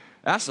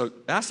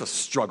 that's a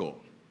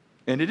struggle.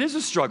 And it is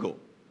a struggle.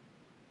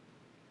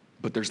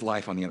 But there's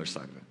life on the other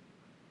side of it.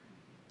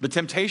 The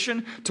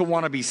temptation to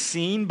want to be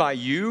seen by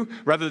you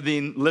rather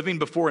than living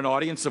before an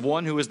audience of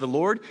one who is the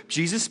Lord,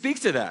 Jesus speaks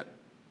to that.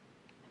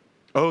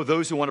 Oh,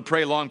 those who want to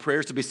pray long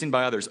prayers to be seen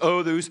by others.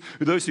 Oh,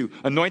 those who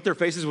anoint their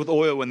faces with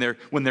oil when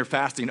they're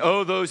fasting.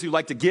 Oh, those who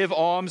like to give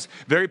alms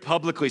very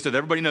publicly so that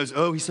everybody knows,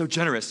 oh, he's so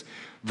generous.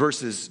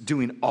 Versus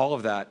doing all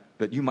of that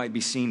you might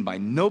be seen by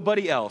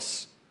nobody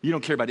else. You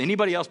don't care about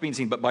anybody else being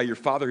seen, but by your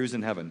Father who's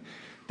in heaven.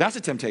 That's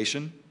a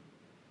temptation.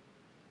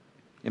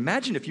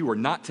 Imagine if you were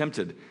not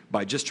tempted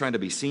by just trying to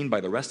be seen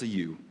by the rest of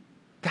you.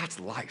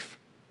 That's life.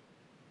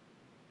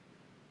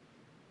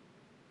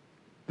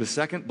 The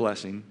second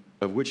blessing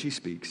of which he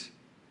speaks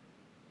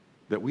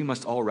that we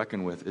must all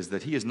reckon with is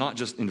that he has not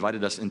just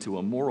invited us into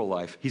a moral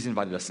life, he's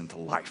invited us into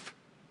life.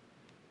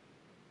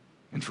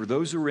 And for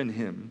those who are in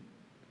him,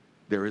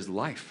 there is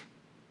life.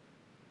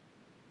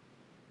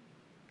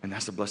 And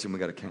that's the blessing we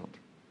got to count.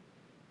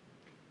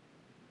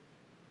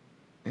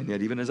 And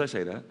yet, even as I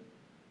say that,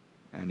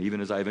 and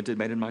even as I've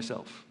intimated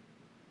myself,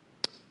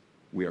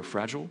 we are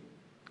fragile,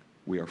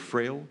 we are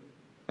frail,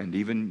 and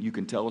even you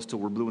can tell us till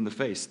we're blue in the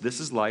face. This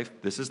is life,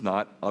 this is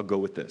not, I'll go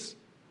with this.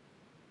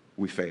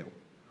 We fail.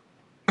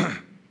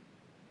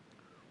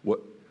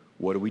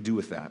 What do we do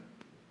with that?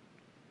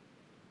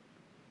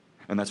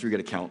 And that's where you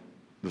got to count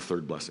the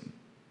third blessing.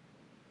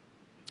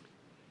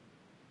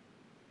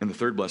 And the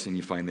third blessing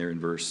you find there in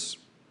verse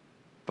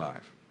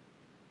 5.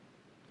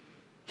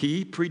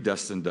 He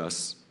predestined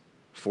us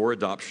for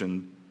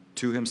adoption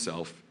to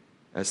himself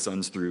as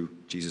sons through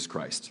Jesus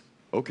Christ.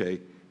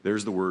 Okay,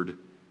 there's the word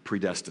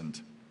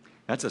predestined.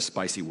 That's a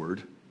spicy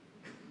word.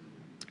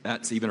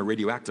 That's even a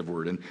radioactive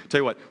word. And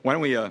tell you what, why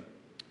don't we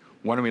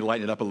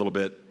lighten it up a little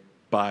bit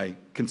by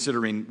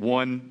considering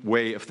one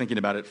way of thinking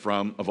about it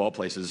from, of all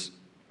places,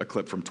 a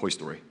clip from Toy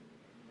Story.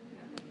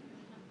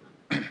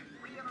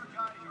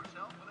 Re-energize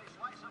yourself with a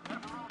slice of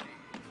pepperoni.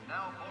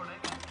 Now boarding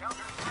counter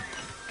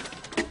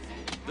 3.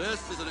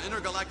 This is an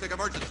intergalactic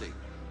emergency.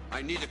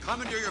 I need to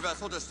commandeer your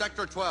vessel to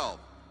Sector 12.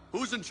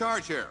 Who's in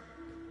charge here?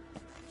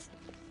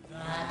 The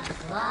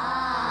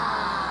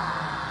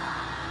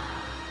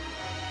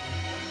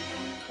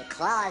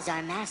Claw is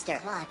our master.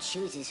 Claw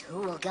chooses who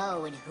will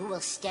go and who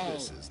will stay.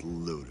 This is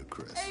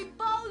ludicrous. Hey,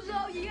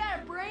 Bozo, you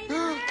got a brain in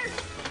there?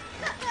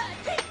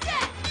 Take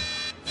that!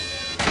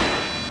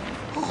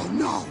 Oh,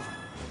 no!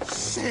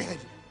 Sid!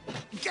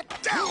 Get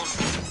down!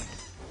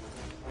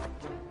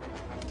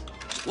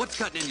 What's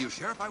gotten in you,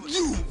 Sheriff?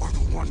 You are the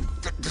one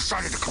that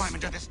decided to climb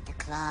into this. The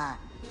Claw.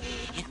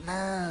 It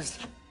moves.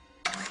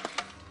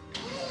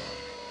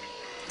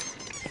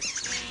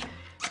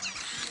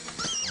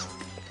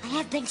 I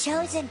have been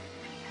chosen.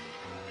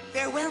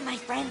 Farewell, my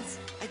friends.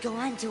 I go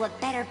on to a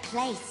better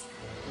place.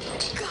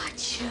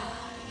 Gotcha!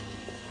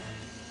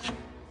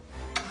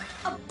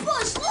 A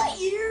Buzz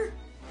Lightyear?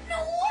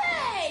 No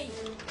way!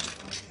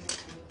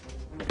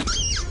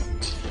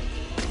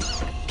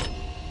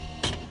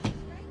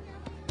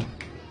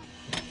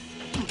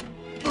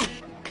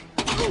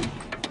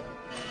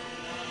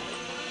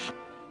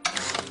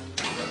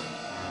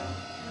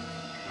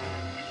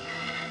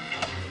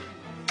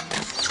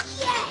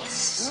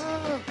 Yes!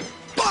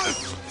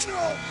 Buzz!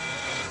 No!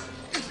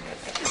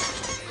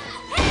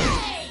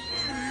 Hey!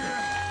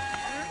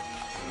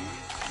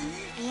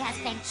 He has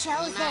been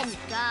chosen.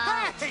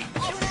 Ah! Hey,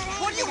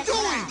 what are you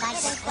doing?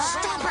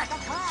 Stop it!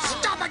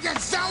 Stop it, you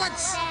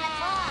zealots!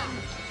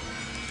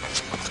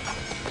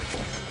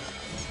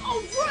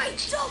 All right,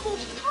 double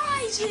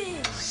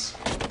prizes!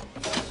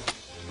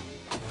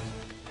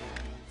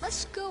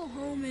 Let's go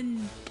home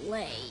and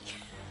play.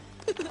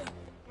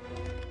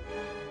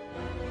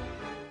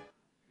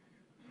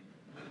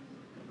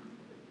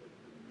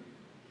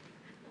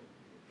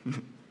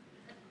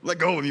 Let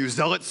go of you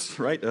zealots,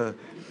 right?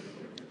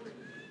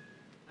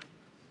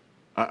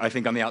 I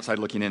think on the outside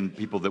looking in,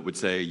 people that would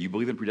say, you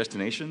believe in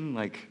predestination?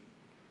 Like,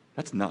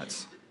 that's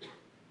nuts.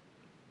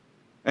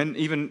 And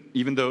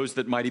even those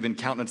that might even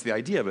countenance the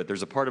idea of it,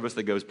 there's a part of us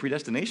that goes,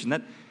 predestination?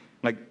 That,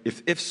 like,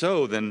 if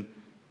so, then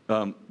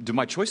do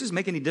my choices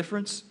make any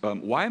difference?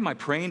 Why am I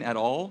praying at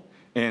all?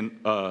 And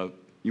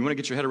you want to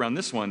get your head around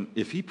this one.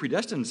 If he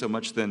predestined so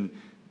much, then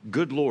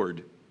good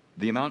Lord,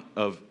 the amount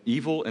of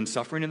evil and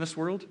suffering in this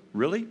world,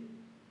 really?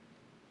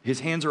 His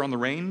hands are on the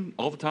rein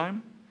all the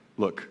time?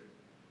 Look,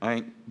 I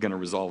ain't going to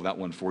resolve that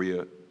one for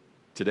you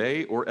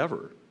today or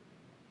ever.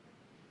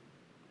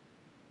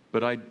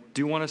 But I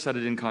do want to set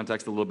it in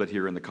context a little bit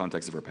here in the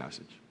context of our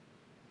passage.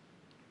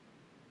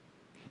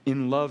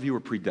 In love, you were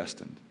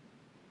predestined.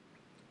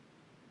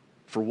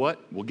 For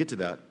what? We'll get to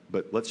that,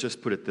 but let's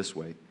just put it this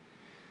way.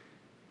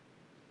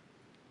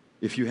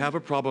 If you have a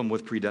problem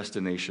with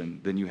predestination,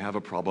 then you have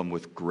a problem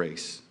with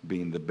grace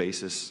being the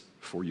basis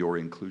for your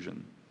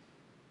inclusion.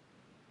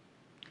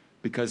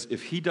 Because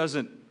if he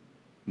doesn't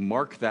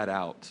mark that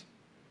out,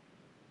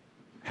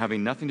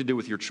 having nothing to do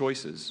with your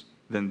choices,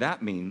 then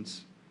that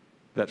means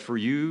that for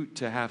you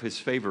to have his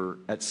favor,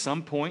 at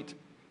some point,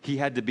 he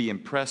had to be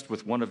impressed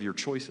with one of your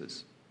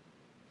choices.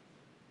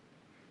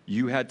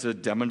 You had to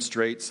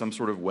demonstrate some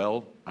sort of,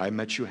 well, I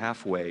met you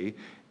halfway,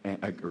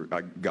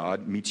 and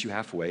God meets you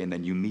halfway, and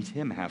then you meet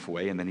him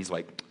halfway, and then he's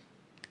like,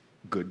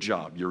 good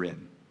job, you're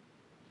in.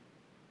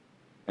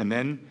 And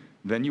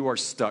then you are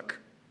stuck,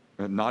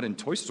 not in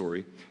Toy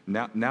Story,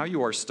 now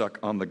you are stuck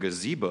on the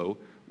gazebo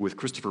with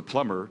Christopher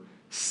Plummer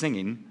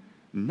singing,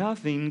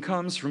 nothing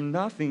comes from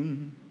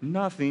nothing,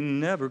 nothing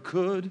never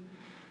could,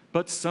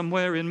 but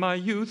somewhere in my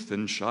youth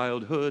and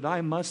childhood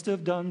I must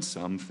have done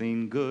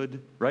something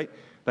good, right?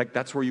 Like,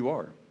 that's where you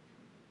are.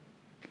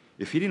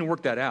 If he didn't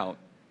work that out,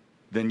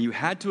 then you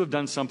had to have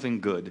done something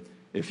good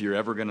if you're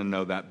ever going to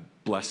know that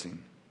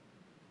blessing.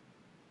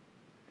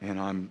 And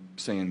I'm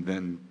saying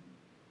then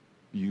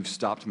you've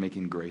stopped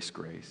making grace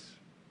grace.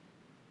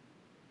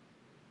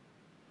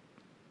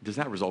 Does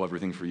that resolve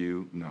everything for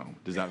you? No.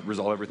 Does that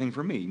resolve everything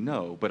for me?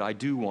 No. But I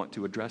do want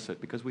to address it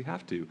because we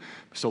have to.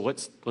 So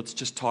let's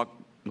just talk,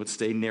 let's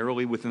stay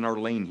narrowly within our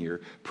lane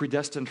here.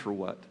 Predestined for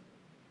what?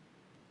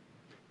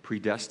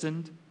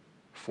 Predestined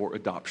for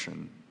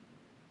adoption.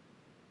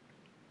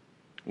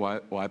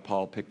 Why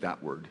Paul picked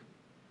that word?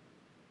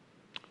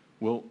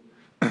 Well,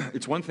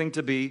 it's one thing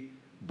to be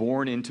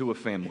born into a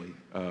family,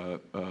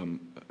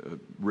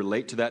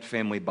 relate to that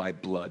family by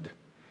blood.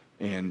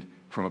 And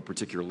from a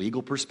particular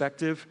legal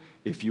perspective,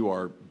 if you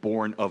are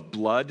born of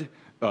blood,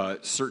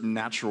 certain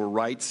natural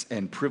rights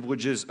and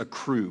privileges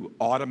accrue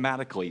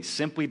automatically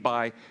simply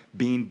by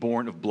being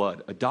born of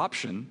blood.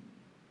 Adoption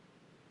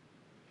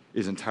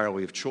is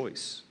entirely of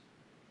choice.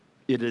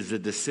 It is a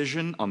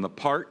decision on the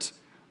part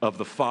of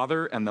the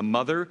father and the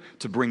mother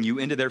to bring you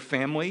into their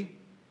family,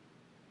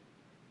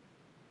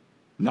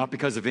 not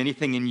because of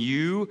anything in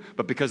you,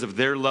 but because of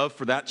their love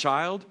for that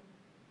child.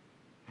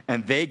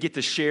 And they get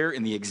to share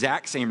in the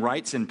exact same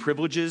rights and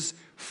privileges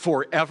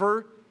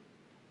forever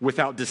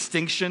without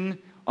distinction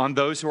on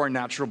those who are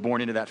natural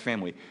born into that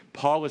family.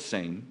 Paul is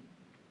saying,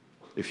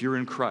 if you're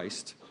in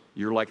Christ,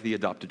 you're like the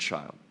adopted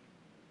child.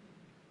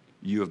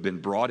 You have been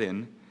brought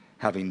in,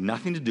 having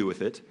nothing to do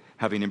with it,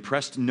 having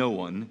impressed no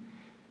one,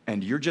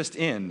 and you're just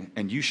in,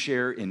 and you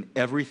share in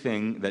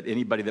everything that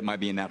anybody that might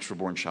be a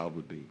natural-born child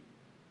would be.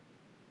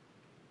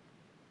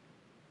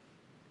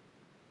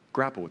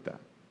 Grapple with that.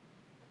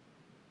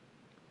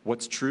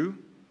 What's true?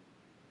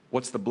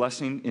 What's the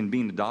blessing in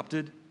being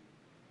adopted?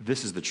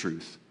 This is the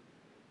truth.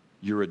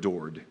 You're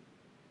adored.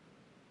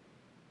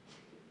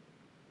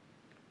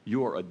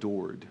 You are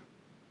adored.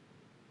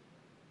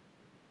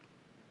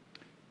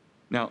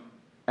 Now,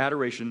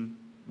 adoration,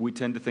 we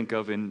tend to think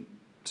of in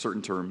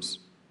certain terms,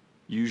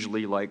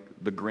 usually like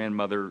the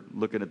grandmother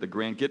looking at the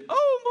grandkid.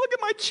 Oh, look at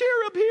my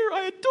cherub here.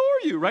 I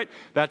adore you, right?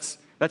 That's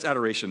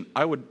adoration.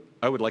 I would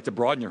like to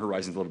broaden your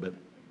horizons a little bit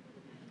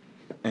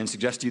and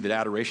suggest to you that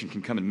adoration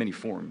can come in many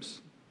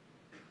forms.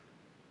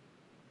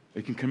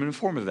 It can come in the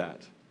form of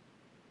that.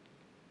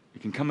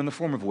 It can come in the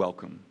form of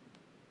welcome.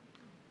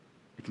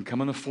 It can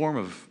come in the form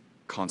of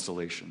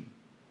consolation.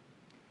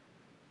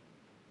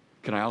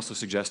 Can I also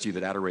suggest to you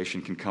that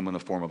adoration can come in the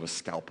form of a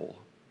scalpel?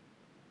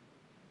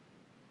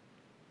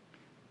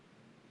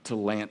 To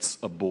lance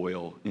a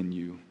boil in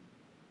you.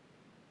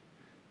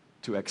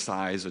 To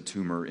excise a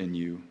tumor in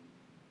you.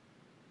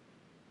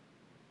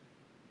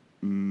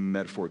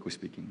 Metaphorically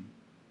speaking.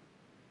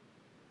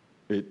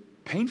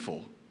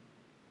 Painful,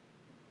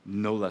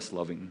 no less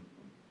loving,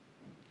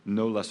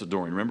 no less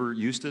adoring. Remember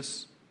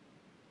Eustace?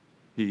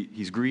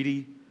 He's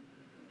greedy.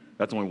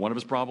 That's only one of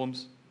his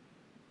problems.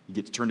 He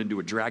gets turned into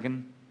a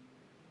dragon,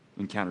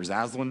 encounters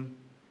Aslan,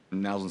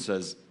 and Aslan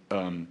says,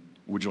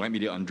 would you like me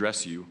to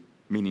undress you?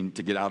 Meaning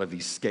to get out of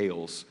these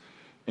scales.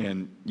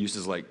 And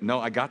Eustace is like, no,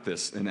 I got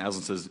this. And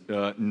Aslan says,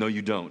 no,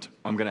 you don't.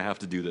 I'm going to have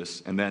to do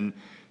this. And then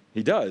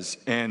he does.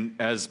 And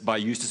as by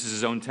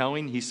Eustace's own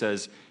telling, he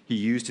says he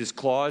used his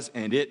claws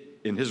and it,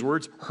 in his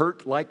words,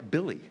 hurt like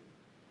Billy.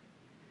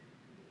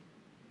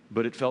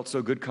 But it felt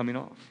so good coming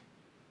off.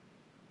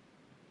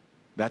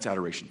 That's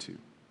adoration too.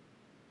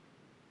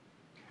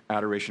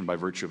 Adoration by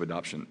virtue of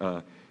adoption.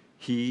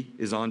 He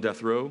is on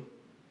death row,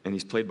 and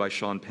he's played by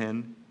Sean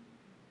Penn,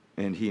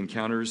 and he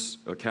encounters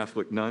a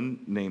Catholic nun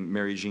named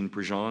Mary-Jean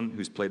Prejean,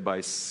 who's played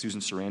by Susan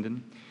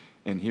Sarandon.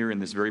 And here in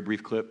this very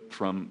brief clip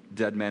from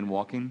Dead Man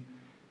Walking,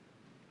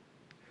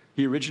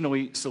 he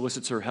originally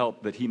solicits her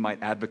help that he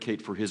might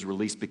advocate for his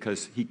release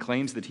because he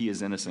claims that he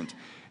is innocent.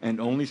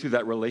 And only through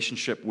that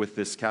relationship with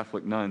this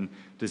Catholic nun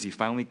does he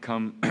finally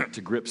come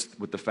to grips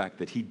with the fact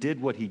that he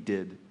did what he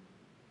did,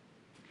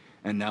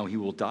 and now he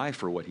will die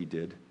for what he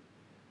did.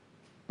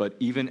 But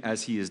even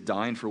as he is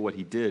dying for what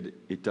he did,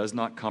 it does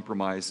not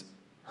compromise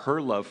her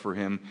love for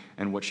him,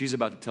 and what she's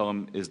about to tell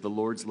him is the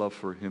Lord's love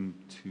for him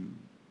too.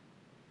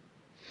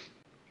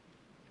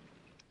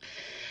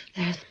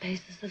 There are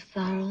spaces of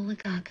sorrow only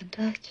God can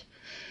touch.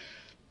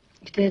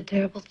 You did a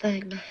terrible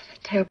thing, man, a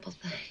terrible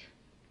thing.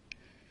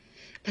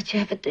 But you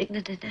have a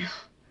dignity now.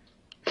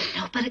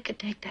 Nobody can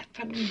take that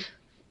from you. You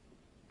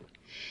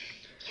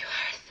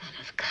are a son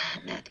of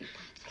God, Matthew Barnsley.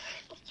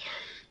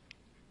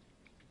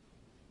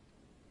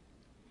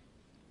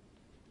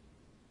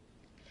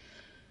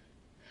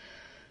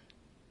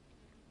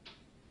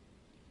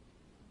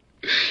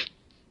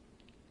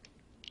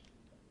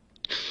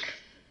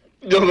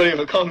 Nobody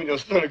ever called me no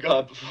son of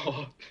God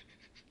before.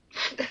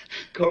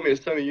 Called me a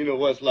son of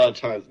you-know-what a lot of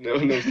times.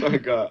 Never no son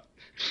of God.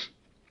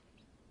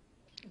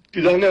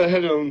 Because I never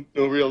had no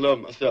real love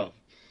myself.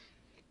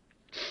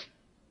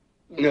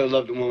 Never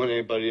loved a woman or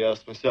anybody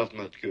else myself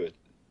much good.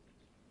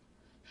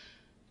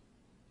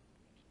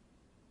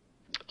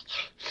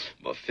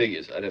 Well,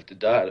 figures I'd have to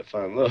die to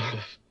find love.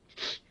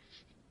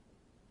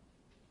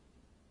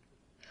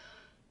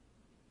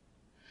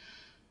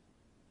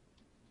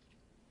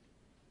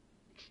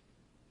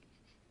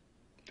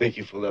 Thank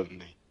you for loving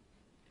me.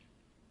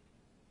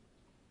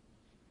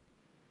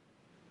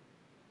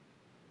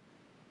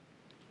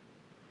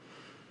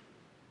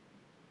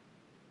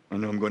 I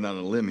know I'm going out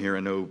on a limb here. I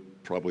know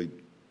probably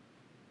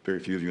very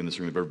few of you in this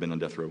room have ever been on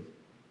death row.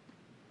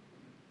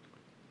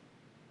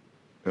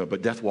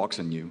 But death walks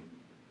in you,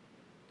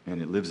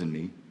 and it lives in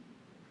me.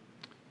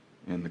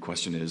 And the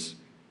question is,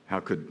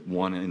 how could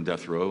one in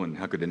death row, and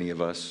how could any of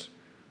us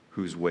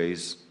whose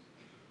ways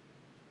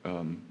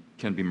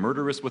can be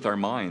murderous with our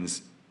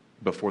minds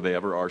before they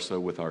ever are so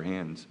with our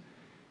hands,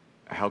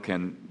 how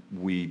can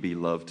we be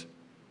loved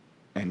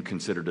and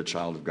considered a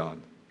child of God?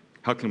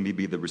 How can we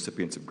be the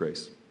recipients of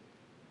grace?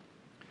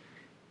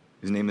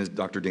 His name is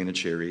Dr. Dana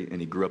Cherry,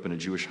 and he grew up in a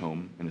Jewish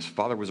home, and his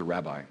father was a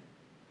rabbi.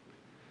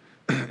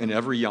 And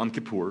every Yom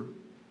Kippur,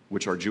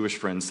 which our Jewish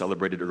friends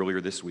celebrated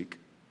earlier this week,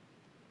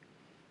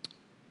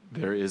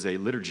 there is a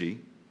liturgy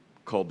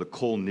called the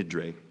Kol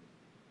Nidre,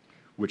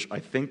 which I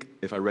think,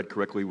 if I read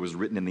correctly, was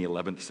written in the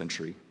 11th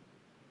century.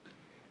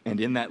 And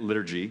in that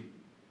liturgy,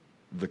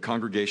 the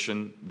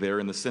congregation there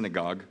in the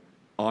synagogue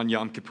on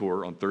Yom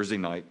Kippur, on Thursday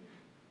night,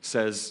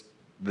 says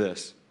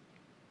this: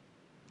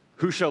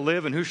 "Who shall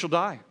live and who shall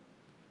die?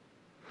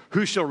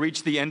 Who shall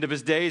reach the end of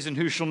his days and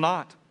who shall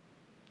not?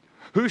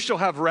 Who shall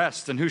have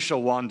rest and who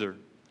shall wander?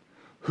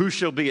 Who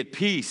shall be at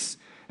peace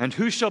and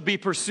who shall be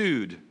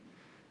pursued?"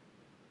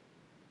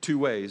 Two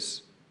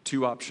ways,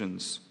 two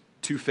options,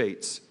 two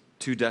fates,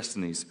 two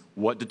destinies.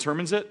 What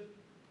determines it?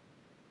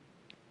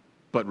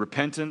 But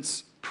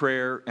repentance,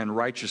 prayer, and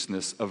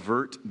righteousness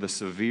avert the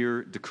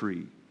severe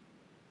decree.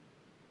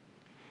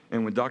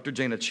 And when Dr.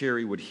 Dana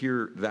Cherry would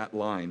hear that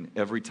line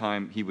every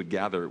time he would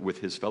gather with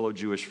his fellow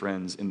Jewish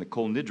friends in the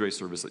Kol Nidre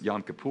service at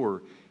Yom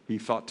Kippur, he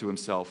thought to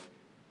himself,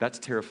 that's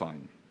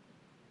terrifying.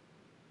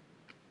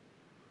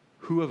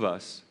 Who of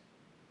us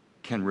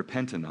can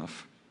repent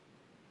enough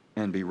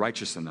and be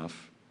righteous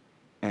enough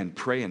and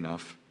pray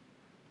enough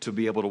to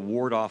be able to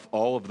ward off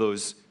all of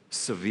those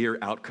severe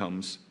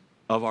outcomes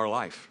of our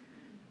life?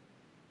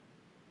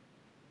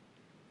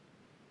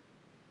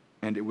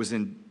 And it was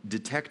in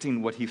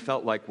detecting what he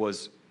felt like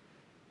was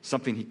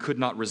something he could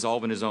not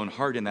resolve in his own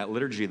heart in that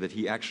liturgy that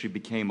he actually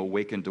became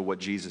awakened to what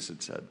Jesus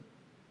had said.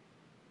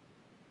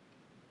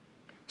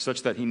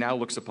 Such that he now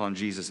looks upon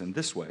Jesus in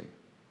this way.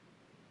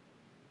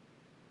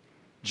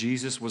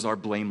 Jesus was our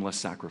blameless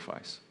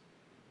sacrifice.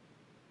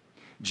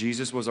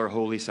 Jesus was our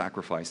holy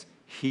sacrifice.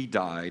 He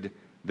died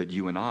that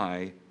you and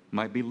I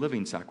might be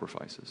living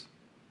sacrifices.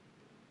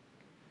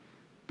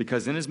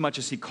 Because inasmuch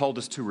as he called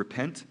us to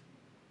repent,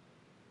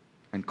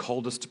 and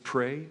called us to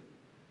pray,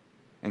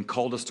 and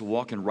called us to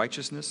walk in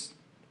righteousness,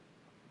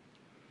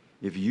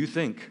 if you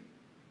think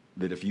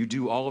that if you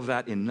do all of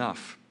that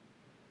enough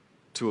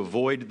to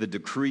avoid the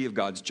decree of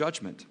God's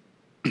judgment,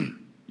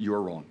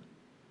 you're wrong.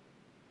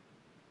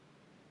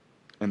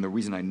 And the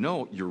reason I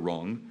know you're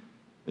wrong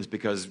is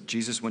because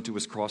Jesus went to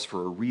his cross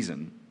for a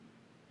reason,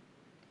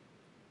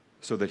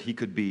 so that he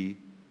could be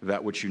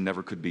that which you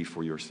never could be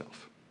for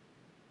yourself.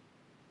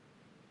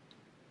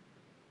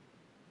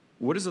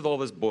 What does all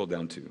this boil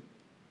down to?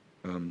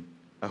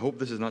 I hope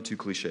this is not too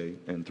cliche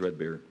and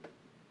threadbare.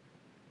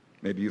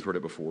 Maybe you've heard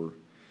it before.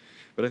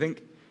 But I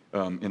think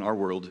in our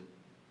world,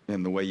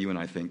 and the way you and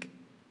I think,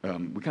 we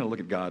kind of look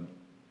at God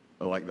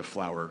like the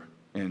flower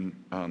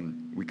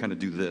And we kind of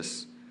do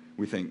this.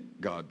 We think,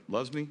 God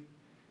loves me,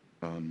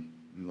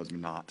 he loves me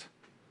not.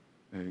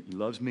 He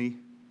loves me,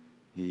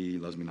 he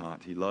loves me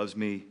not. He loves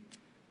me,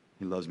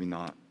 he loves me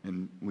not.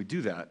 And we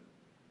do that.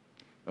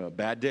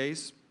 Bad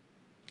days,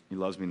 he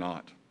loves me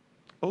not.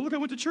 Oh, look, I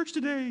went to church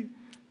today.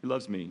 He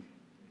loves me.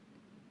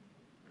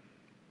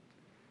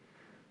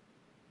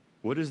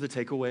 What is the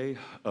takeaway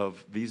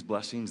of these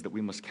blessings that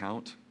we must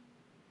count?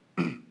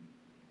 The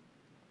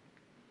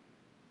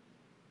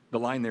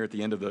line there at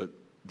the end of the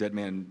dead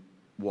man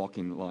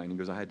walking line, he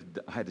goes, I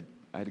had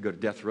to go to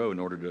death row in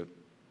order to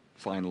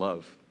find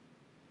love.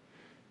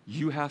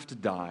 You have to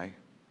die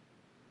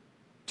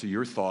to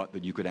your thought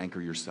that you could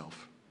anchor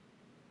yourself.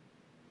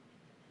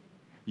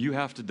 You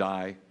have to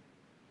die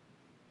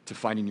to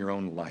finding your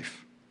own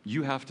life.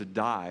 You have to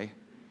die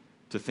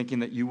to thinking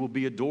that you will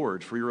be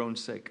adored for your own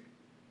sake.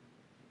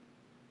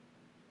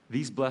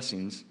 These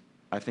blessings,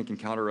 I think,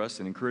 encounter us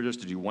and encourage us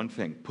to do one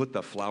thing: put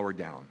the flower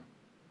down.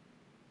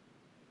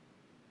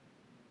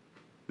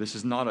 This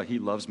is not a he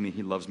loves me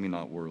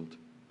not world.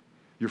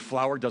 Your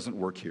flower doesn't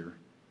work here.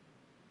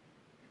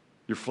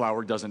 Your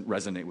flower doesn't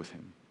resonate with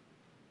him.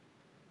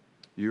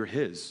 You're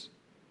his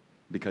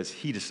because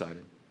he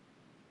decided,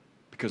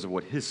 because of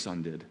what his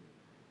son did,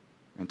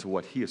 and to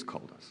what he has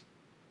called us.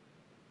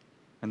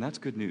 And that's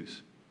good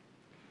news.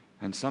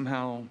 And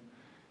somehow,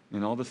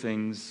 in all the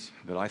things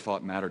that I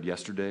thought mattered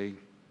yesterday,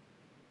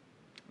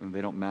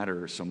 they don't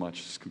matter so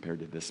much as compared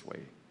to this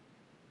way.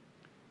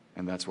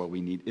 And that's why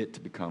we need it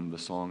to become the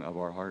song of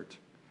our heart.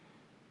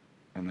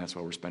 And that's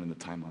why we're spending the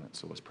time on it.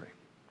 So let's pray.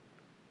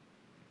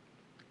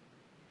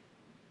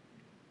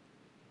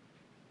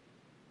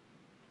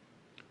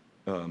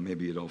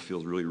 Maybe it all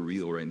feels really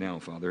real right now,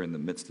 Father, in the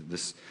midst of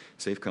this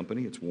safe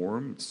company. It's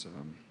warm, it's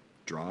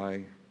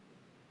dry,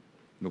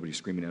 nobody's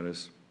screaming at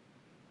us.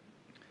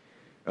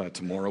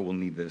 Tomorrow we'll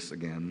need this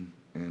again,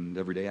 and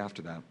every day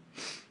after that.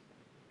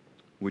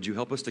 Would you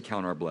help us to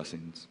count our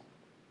blessings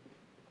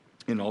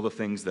in all the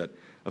things that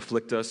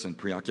afflict us and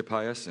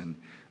preoccupy us and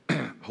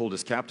hold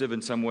us captive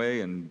in some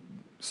way? And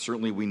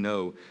certainly we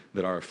know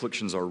that our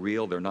afflictions are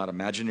real. They're not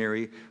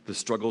imaginary. The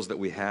struggles that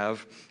we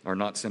have are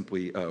not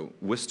simply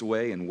whisked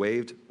away and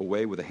waved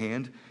away with a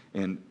hand.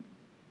 And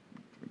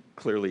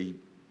clearly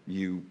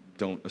you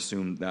don't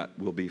assume that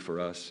will be for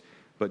us,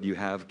 but you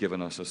have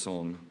given us a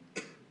song.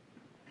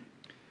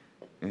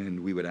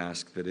 And we would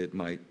ask that it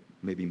might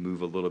maybe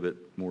move a little bit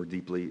more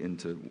deeply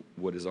into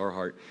what is our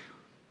heart.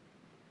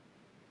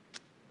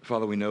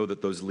 Father, we know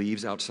that those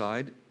leaves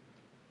outside,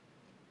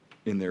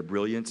 in their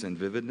brilliance and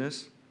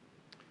vividness,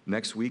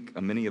 next week,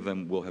 many of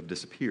them will have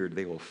disappeared.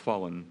 They will have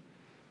fallen.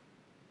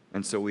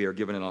 And so we are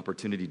given an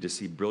opportunity to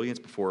see brilliance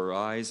before our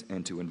eyes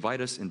and to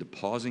invite us into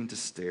pausing to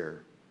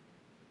stare.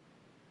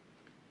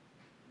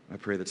 I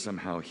pray that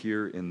somehow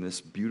here in this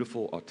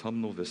beautiful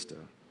autumnal vista,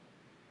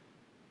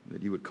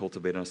 that you would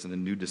cultivate us in a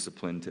new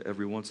discipline to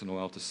every once in a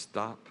while to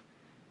stop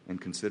and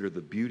consider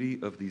the beauty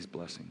of these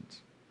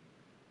blessings,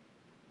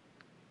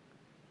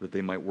 that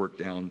they might work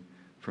down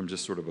from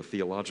just sort of a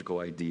theological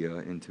idea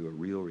into a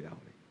real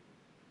reality.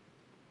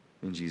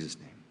 In Jesus'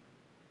 name,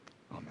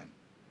 amen.